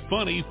 a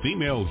funny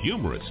female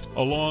humorist,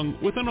 along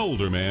with an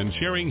older man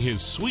sharing his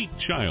sweet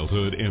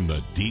childhood in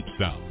the Deep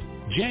South.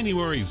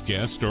 January's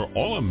guests are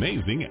all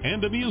amazing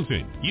and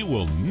amusing. You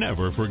will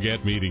never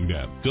forget meeting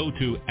them. Go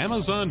to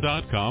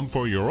Amazon.com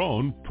for your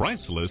own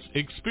priceless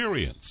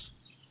experience.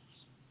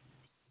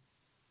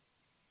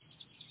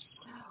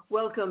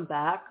 Welcome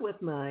back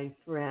with my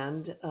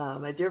friend,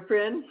 my dear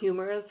friend,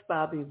 humorist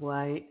Bobby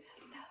White.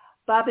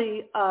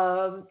 Bobby,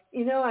 I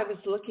was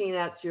looking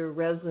at your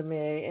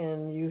resume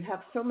and you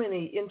have so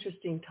many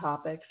interesting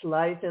topics,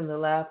 life in the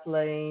laugh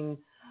lane,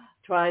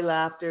 Try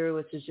Laughter,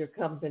 which is your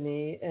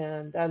company,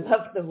 and I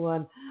love the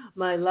one,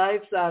 my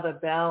life's out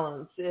of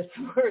balance. It's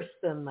worse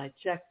than my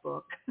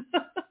checkbook,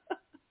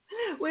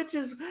 which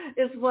is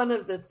one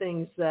of the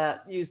things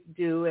that you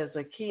do as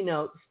a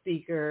keynote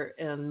speaker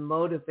and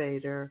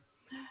motivator.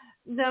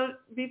 Now,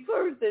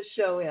 before the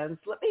show ends,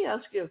 let me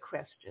ask you a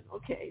question.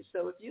 Okay,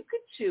 so if you could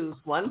choose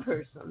one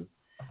person,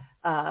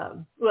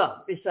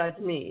 besides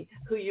me,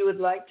 who you would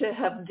like to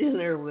have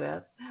dinner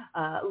with,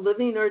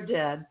 living or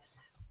dead,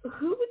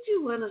 who would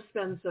you want to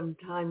spend some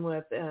time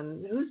with,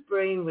 and whose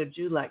brain would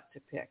you like to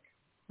pick?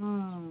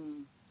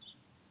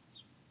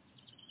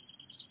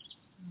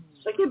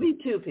 It can be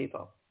two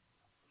people.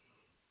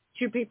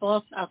 Two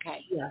people?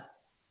 Okay. Yeah.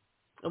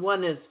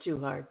 One is too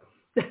hard.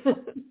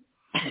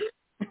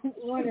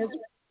 One is,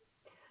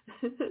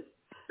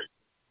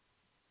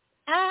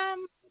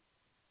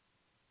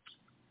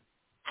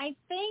 I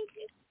think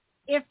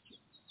if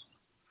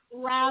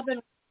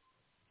Robin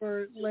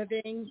were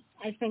living,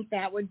 I think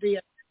that would be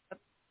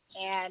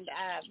and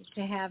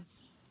to have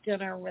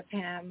dinner with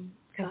him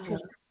because he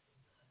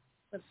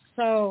was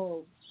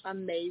so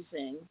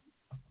amazing.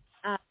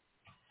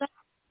 That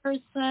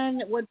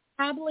person would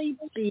probably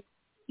be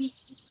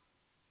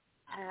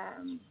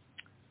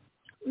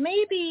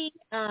maybe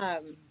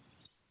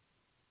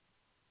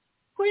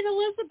Queen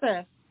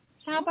Elizabeth.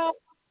 How about?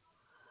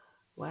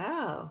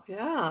 Wow,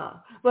 yeah.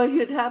 Well,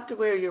 you'd have to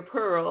wear your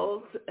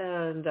pearls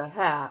and a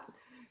hat,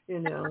 you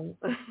know.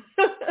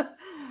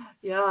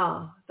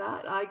 Yeah,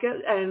 that I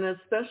get, and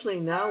especially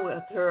now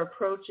with her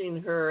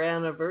approaching her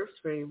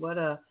anniversary, what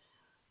a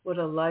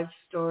life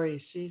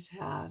story she's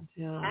had.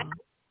 Yeah.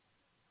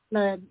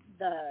 The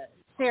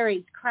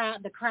series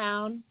The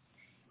Crown,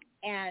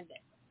 and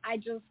I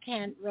just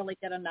can't really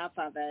get enough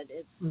of it.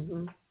 It's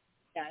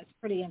it's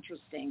pretty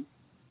interesting.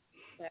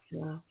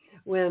 Yeah.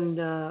 When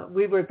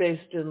we were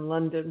based in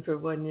London for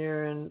 1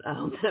 year, and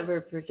I'll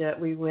never forget,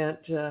 we went,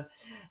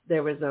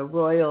 there was a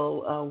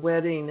royal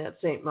wedding at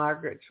St.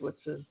 Margaret's,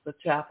 which is the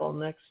chapel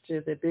next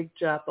to the big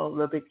chapel,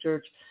 the big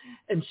church,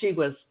 and she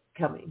was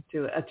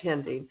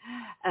attending.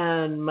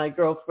 And my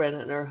girlfriend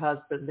and her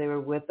husband, they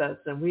were with us,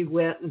 and we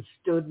went and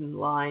stood in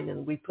line,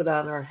 and we put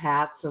on our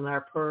hats and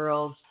our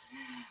pearls,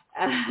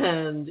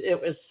 and it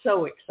was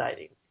so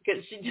exciting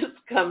because she just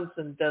comes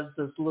and does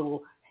this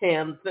little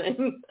hand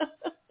thing.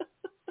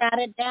 Got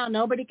it down.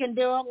 Nobody can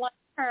do it like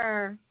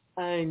her.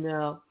 I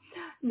know.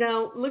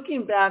 Now,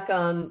 looking back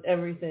on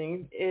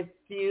everything, if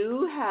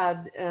you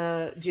had,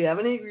 do you have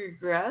any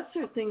regrets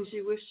or things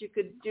you wish you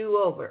could do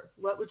over?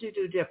 What would you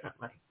do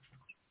differently?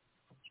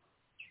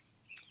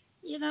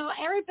 You know,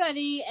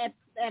 everybody at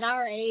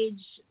our age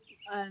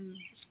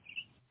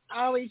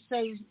always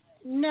says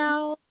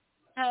no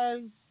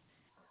because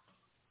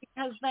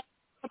they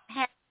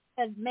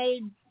have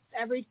made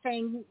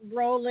everything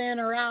roll in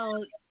or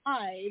out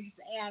lives,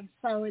 and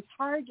so it's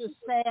hard to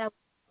say I would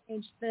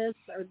change this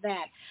or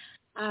that.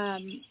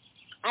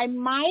 I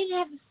might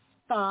have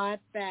thought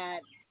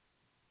that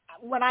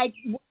when I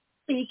was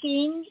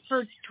speaking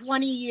for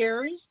 20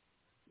 years,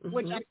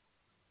 which I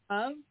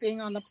love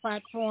being on the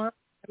platform,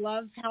 I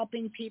love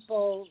helping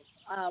people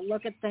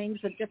look at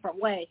things a different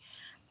way.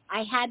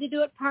 I had to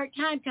do it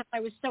part-time because I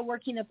was still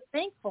working at the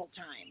bank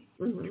full-time.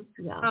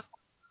 Yeah.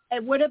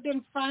 It would have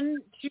been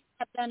fun to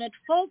have done it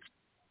full-time,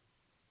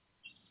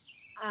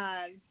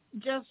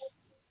 just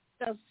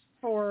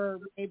for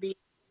maybe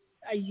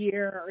a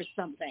year or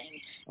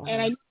something.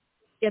 And I didn't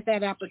get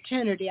that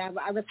opportunity. I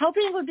was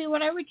hoping it would be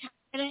when I retired.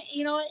 And,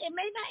 you know, it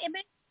may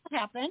not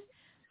happen.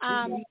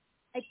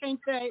 I think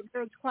that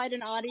there's quite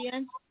an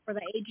audience for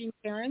the aging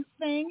parents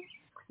thing.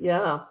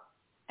 Yeah.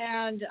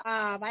 And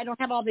I don't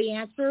have all the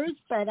answers,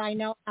 but I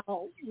know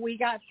how we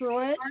got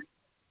through it.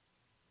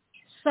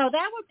 So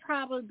that would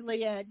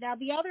probably it. Now,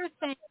 the other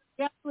thing,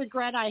 the other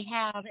regret I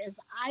have is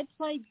I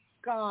played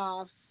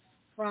golf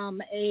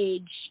from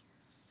age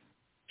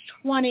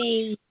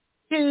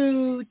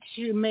 22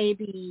 to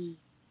maybe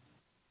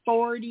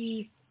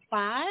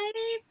 45.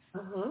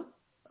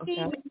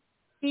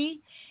 Okay.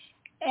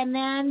 And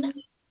then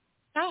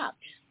stopped.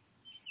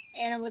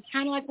 And it was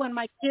kind of like when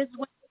my kids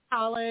went to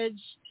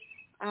college,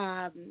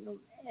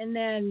 and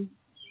then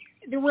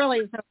there really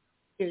is no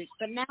excuse.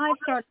 But now I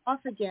start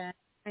off again.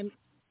 I'm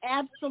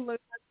absolutely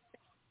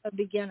a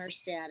beginner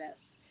status.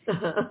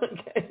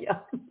 Okay, yeah.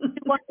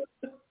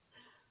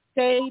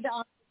 Stayed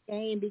on the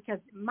game because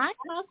my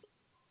muscles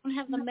don't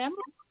have the memory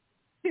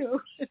to.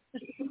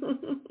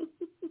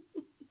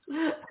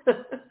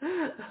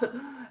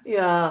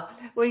 Yeah.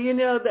 Well, you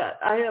know that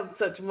I have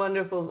such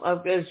wonderful,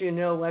 as you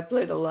know, I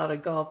played a lot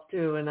of golf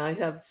too, and I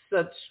have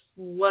such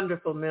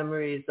wonderful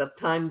memories of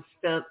time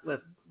spent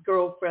with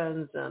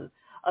girlfriends and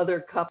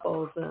other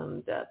couples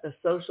and the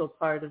social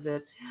part of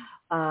it.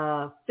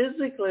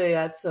 Physically,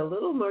 it's a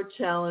little more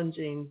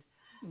challenging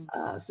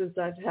since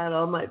I've had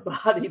all my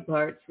body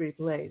parts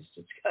replaced.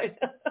 It's kind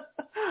of,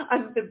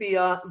 I'm the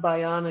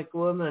bionic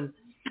woman.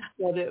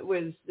 But it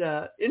was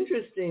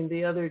interesting.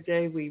 The other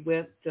day we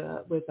went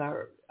with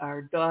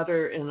our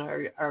daughter and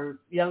our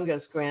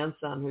youngest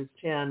grandson, who's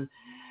 10,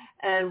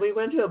 and we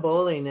went to a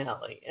bowling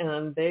alley,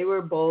 and they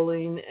were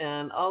bowling,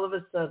 and all of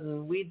a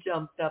sudden we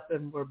jumped up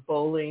and were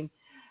bowling,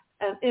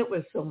 and it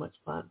was so much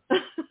fun.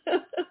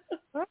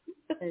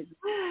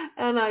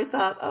 And I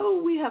thought,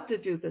 oh, we have to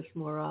do this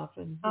more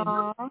often.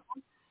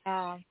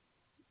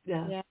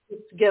 Yeah.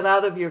 Just get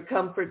out of your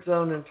comfort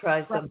zone and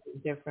try something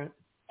different.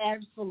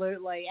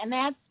 Absolutely. And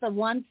that's the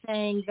one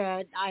thing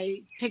that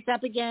I picked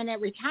up again at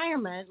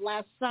retirement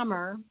last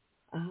summer.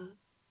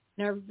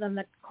 Then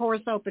the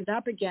course opened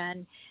up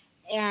again.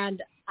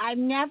 And I've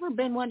never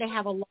been one to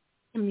have a large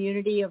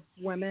community of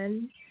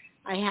women.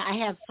 I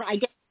have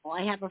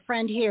a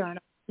friend here and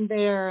a friend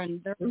there,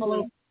 and they're full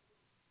of,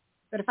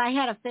 But if I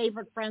had a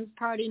favorite friends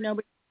party,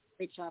 nobody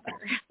would each other.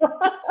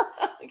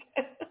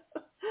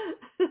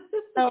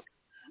 So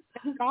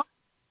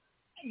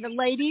the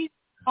ladies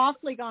golf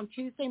league on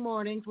Tuesday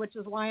mornings, which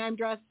is why I'm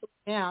dressed as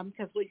I am,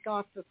 because we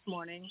golfed this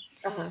morning.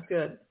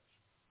 Good.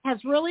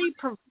 Has really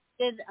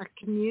provided a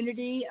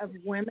community of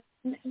women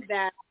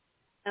that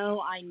I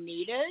know I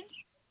needed.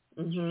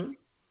 Mm-hmm.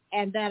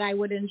 And that I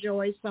would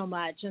enjoy so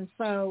much. And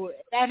so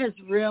that has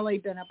really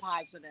been a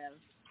positive.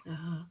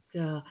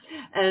 Yeah.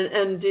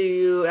 And do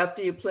you,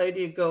 after you play, do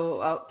you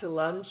go out to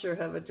lunch or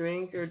have a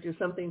drink or do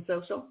something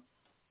social?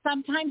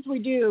 Sometimes we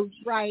do,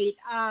 right.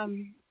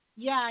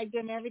 Yeah, I've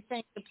done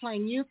everything to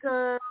playing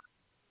euchre,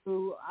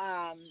 to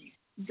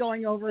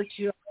going over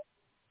to a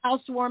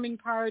housewarming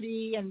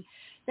party, and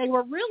they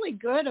were really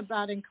good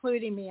about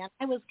including me.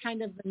 I was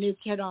kind of the new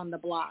kid on the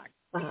block.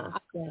 Yeah.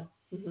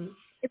 Mm-hmm.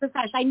 It was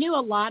nice. I knew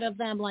a lot of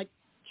them, like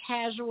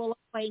casual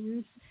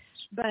acquaintance,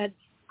 but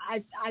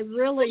I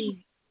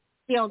really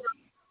feel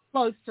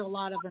close to a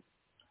lot of them.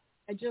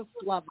 I just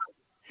love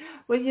them.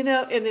 Well, you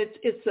know, and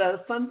it's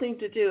a fun thing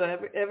to do.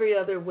 Every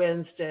other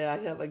Wednesday, I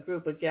have a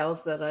group of gals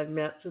that I've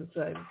met since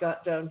I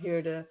got down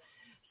here to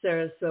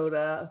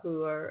Sarasota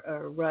who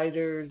are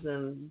writers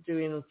and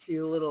doing a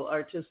few little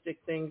artistic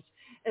things.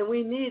 And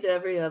we meet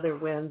every other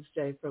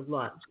Wednesday for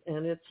lunch,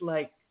 and it's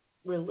like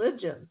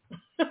religion.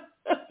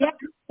 Yeah.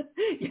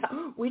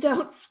 Yeah, we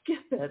don't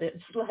skip it.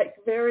 It's like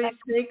very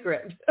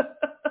sacred.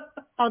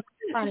 Oh,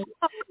 funny.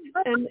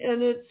 And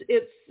it's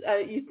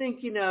you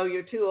think, you know,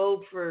 you're too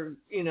old for,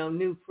 you know,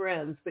 new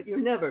friends, but you're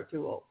never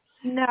too old.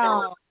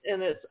 No.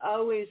 And it's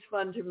always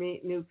fun to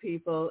meet new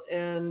people,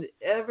 and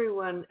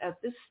everyone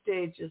at this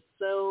stage is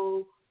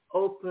so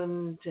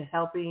open to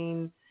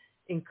helping,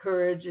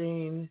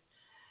 encouraging.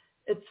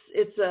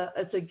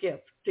 It's a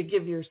gift to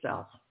give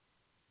yourself.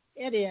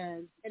 It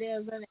is. It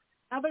is. And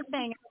another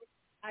thing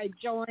I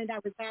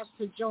was asked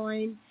to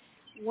join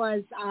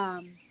was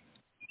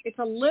it's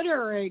a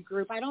literary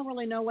group. I don't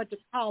really know what to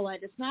call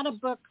it. It's not a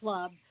book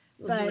club,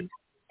 but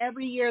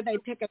every year they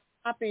pick a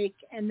topic,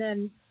 and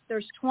then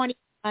there's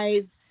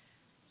 25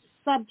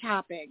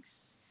 subtopics.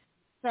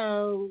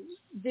 So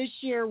this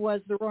year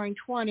was the Roaring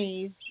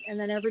 20s, and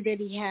then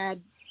everybody had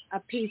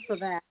a piece of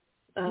that.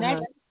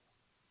 Next,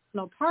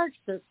 National Park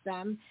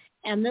System,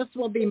 and this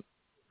will be my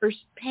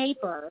first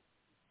paper,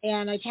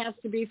 and it has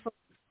to be for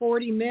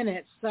 40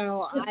 minutes.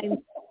 So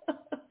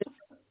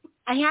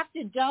I have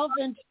to delve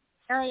into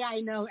an area I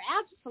know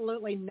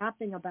absolutely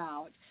nothing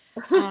about.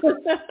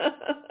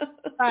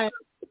 But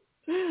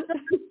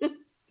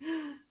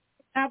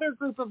another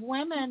group of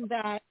women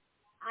that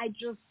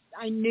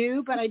I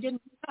knew, but I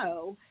didn't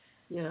know.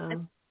 Yeah.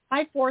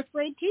 My fourth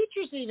grade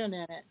teacher's even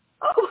in it.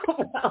 Oh,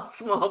 well,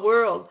 small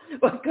world.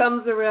 What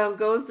comes around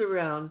goes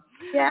around.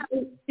 Yeah.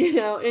 You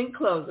know, in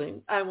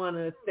closing, I want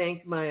to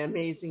thank my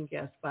amazing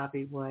guest,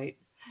 Bobby White.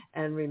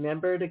 And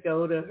remember to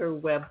go to her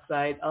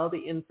website. All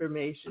the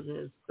information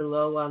is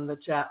below on the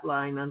chat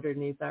line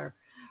underneath our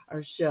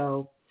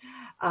show.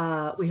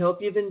 We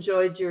hope you've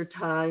enjoyed your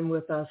time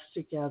with us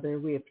together.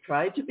 We have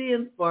tried to be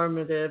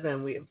informative,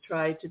 and we have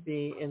tried to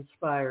be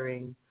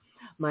inspiring.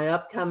 My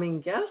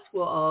upcoming guests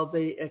will all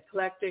be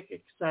eclectic,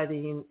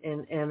 exciting,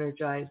 and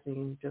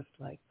energizing, just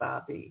like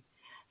Bobby.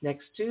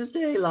 Next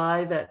Tuesday,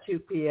 live at 2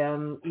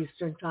 p.m.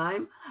 Eastern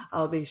Time,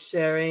 I'll be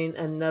sharing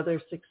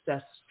another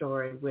success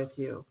story with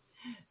you.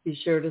 Be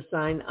sure to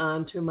sign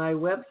on to my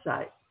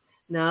website.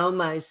 Now,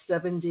 my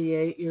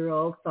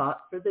 78-year-old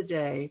thought for the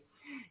day.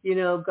 You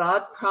know,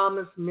 God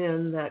promised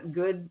men that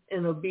good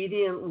and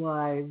obedient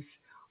wives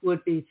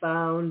would be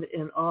found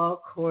in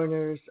all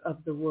corners of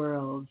the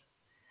world.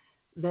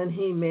 Then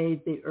he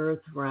made the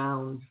earth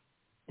round,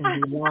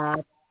 and he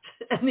laughed,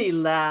 and he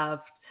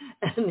laughed,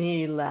 and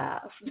he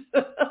laughed.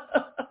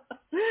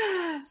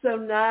 So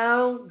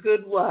now,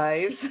 good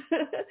wives,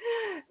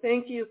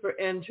 thank you for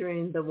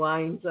entering the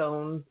wine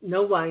zone,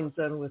 no wine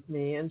zone with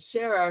me, and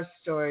share our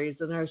stories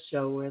and our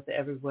show with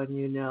everyone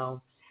you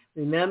know.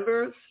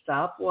 Remember,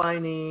 stop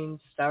whining,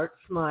 start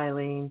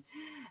smiling,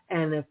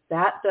 and if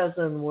that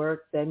doesn't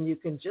work, then you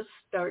can just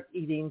start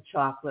eating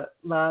chocolate,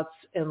 lots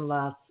and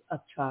lots of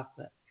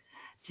chocolate.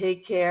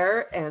 Take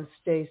care and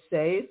stay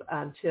safe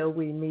until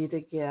we meet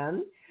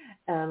again.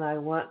 And I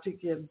want to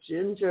give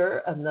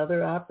Ginger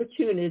another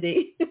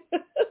opportunity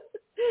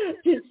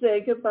to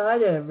say goodbye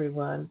to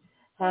everyone.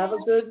 Have a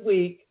good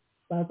week.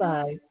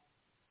 Bye-bye.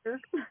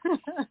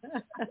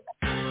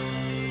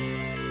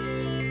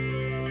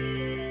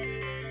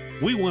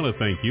 We want to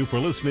thank you for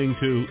listening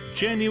to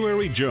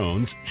January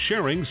Jones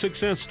Sharing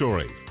Success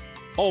Stories.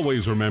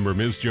 Always remember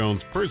Ms.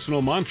 Jones'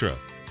 personal mantra,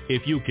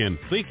 if you can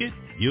think it,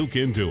 you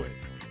can do it.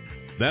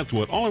 That's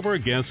what all of our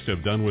guests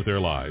have done with their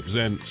lives,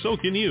 and so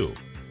can you.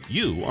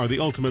 You are the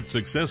ultimate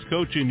success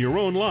coach in your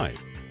own life.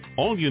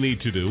 All you need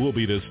to do will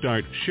be to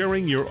start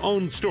sharing your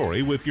own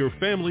story with your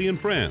family and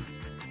friends.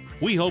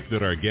 We hope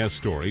that our guest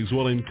stories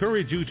will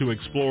encourage you to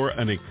explore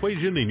an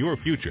equation in your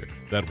future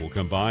that will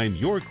combine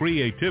your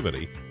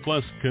creativity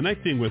plus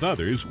connecting with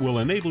others will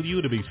enable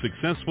you to be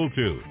successful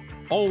too.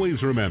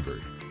 Always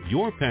remember,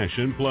 your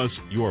passion plus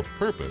your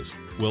purpose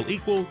will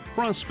equal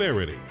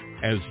prosperity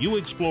as you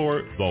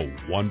explore the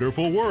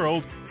wonderful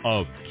world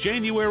of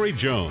January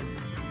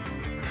Jones.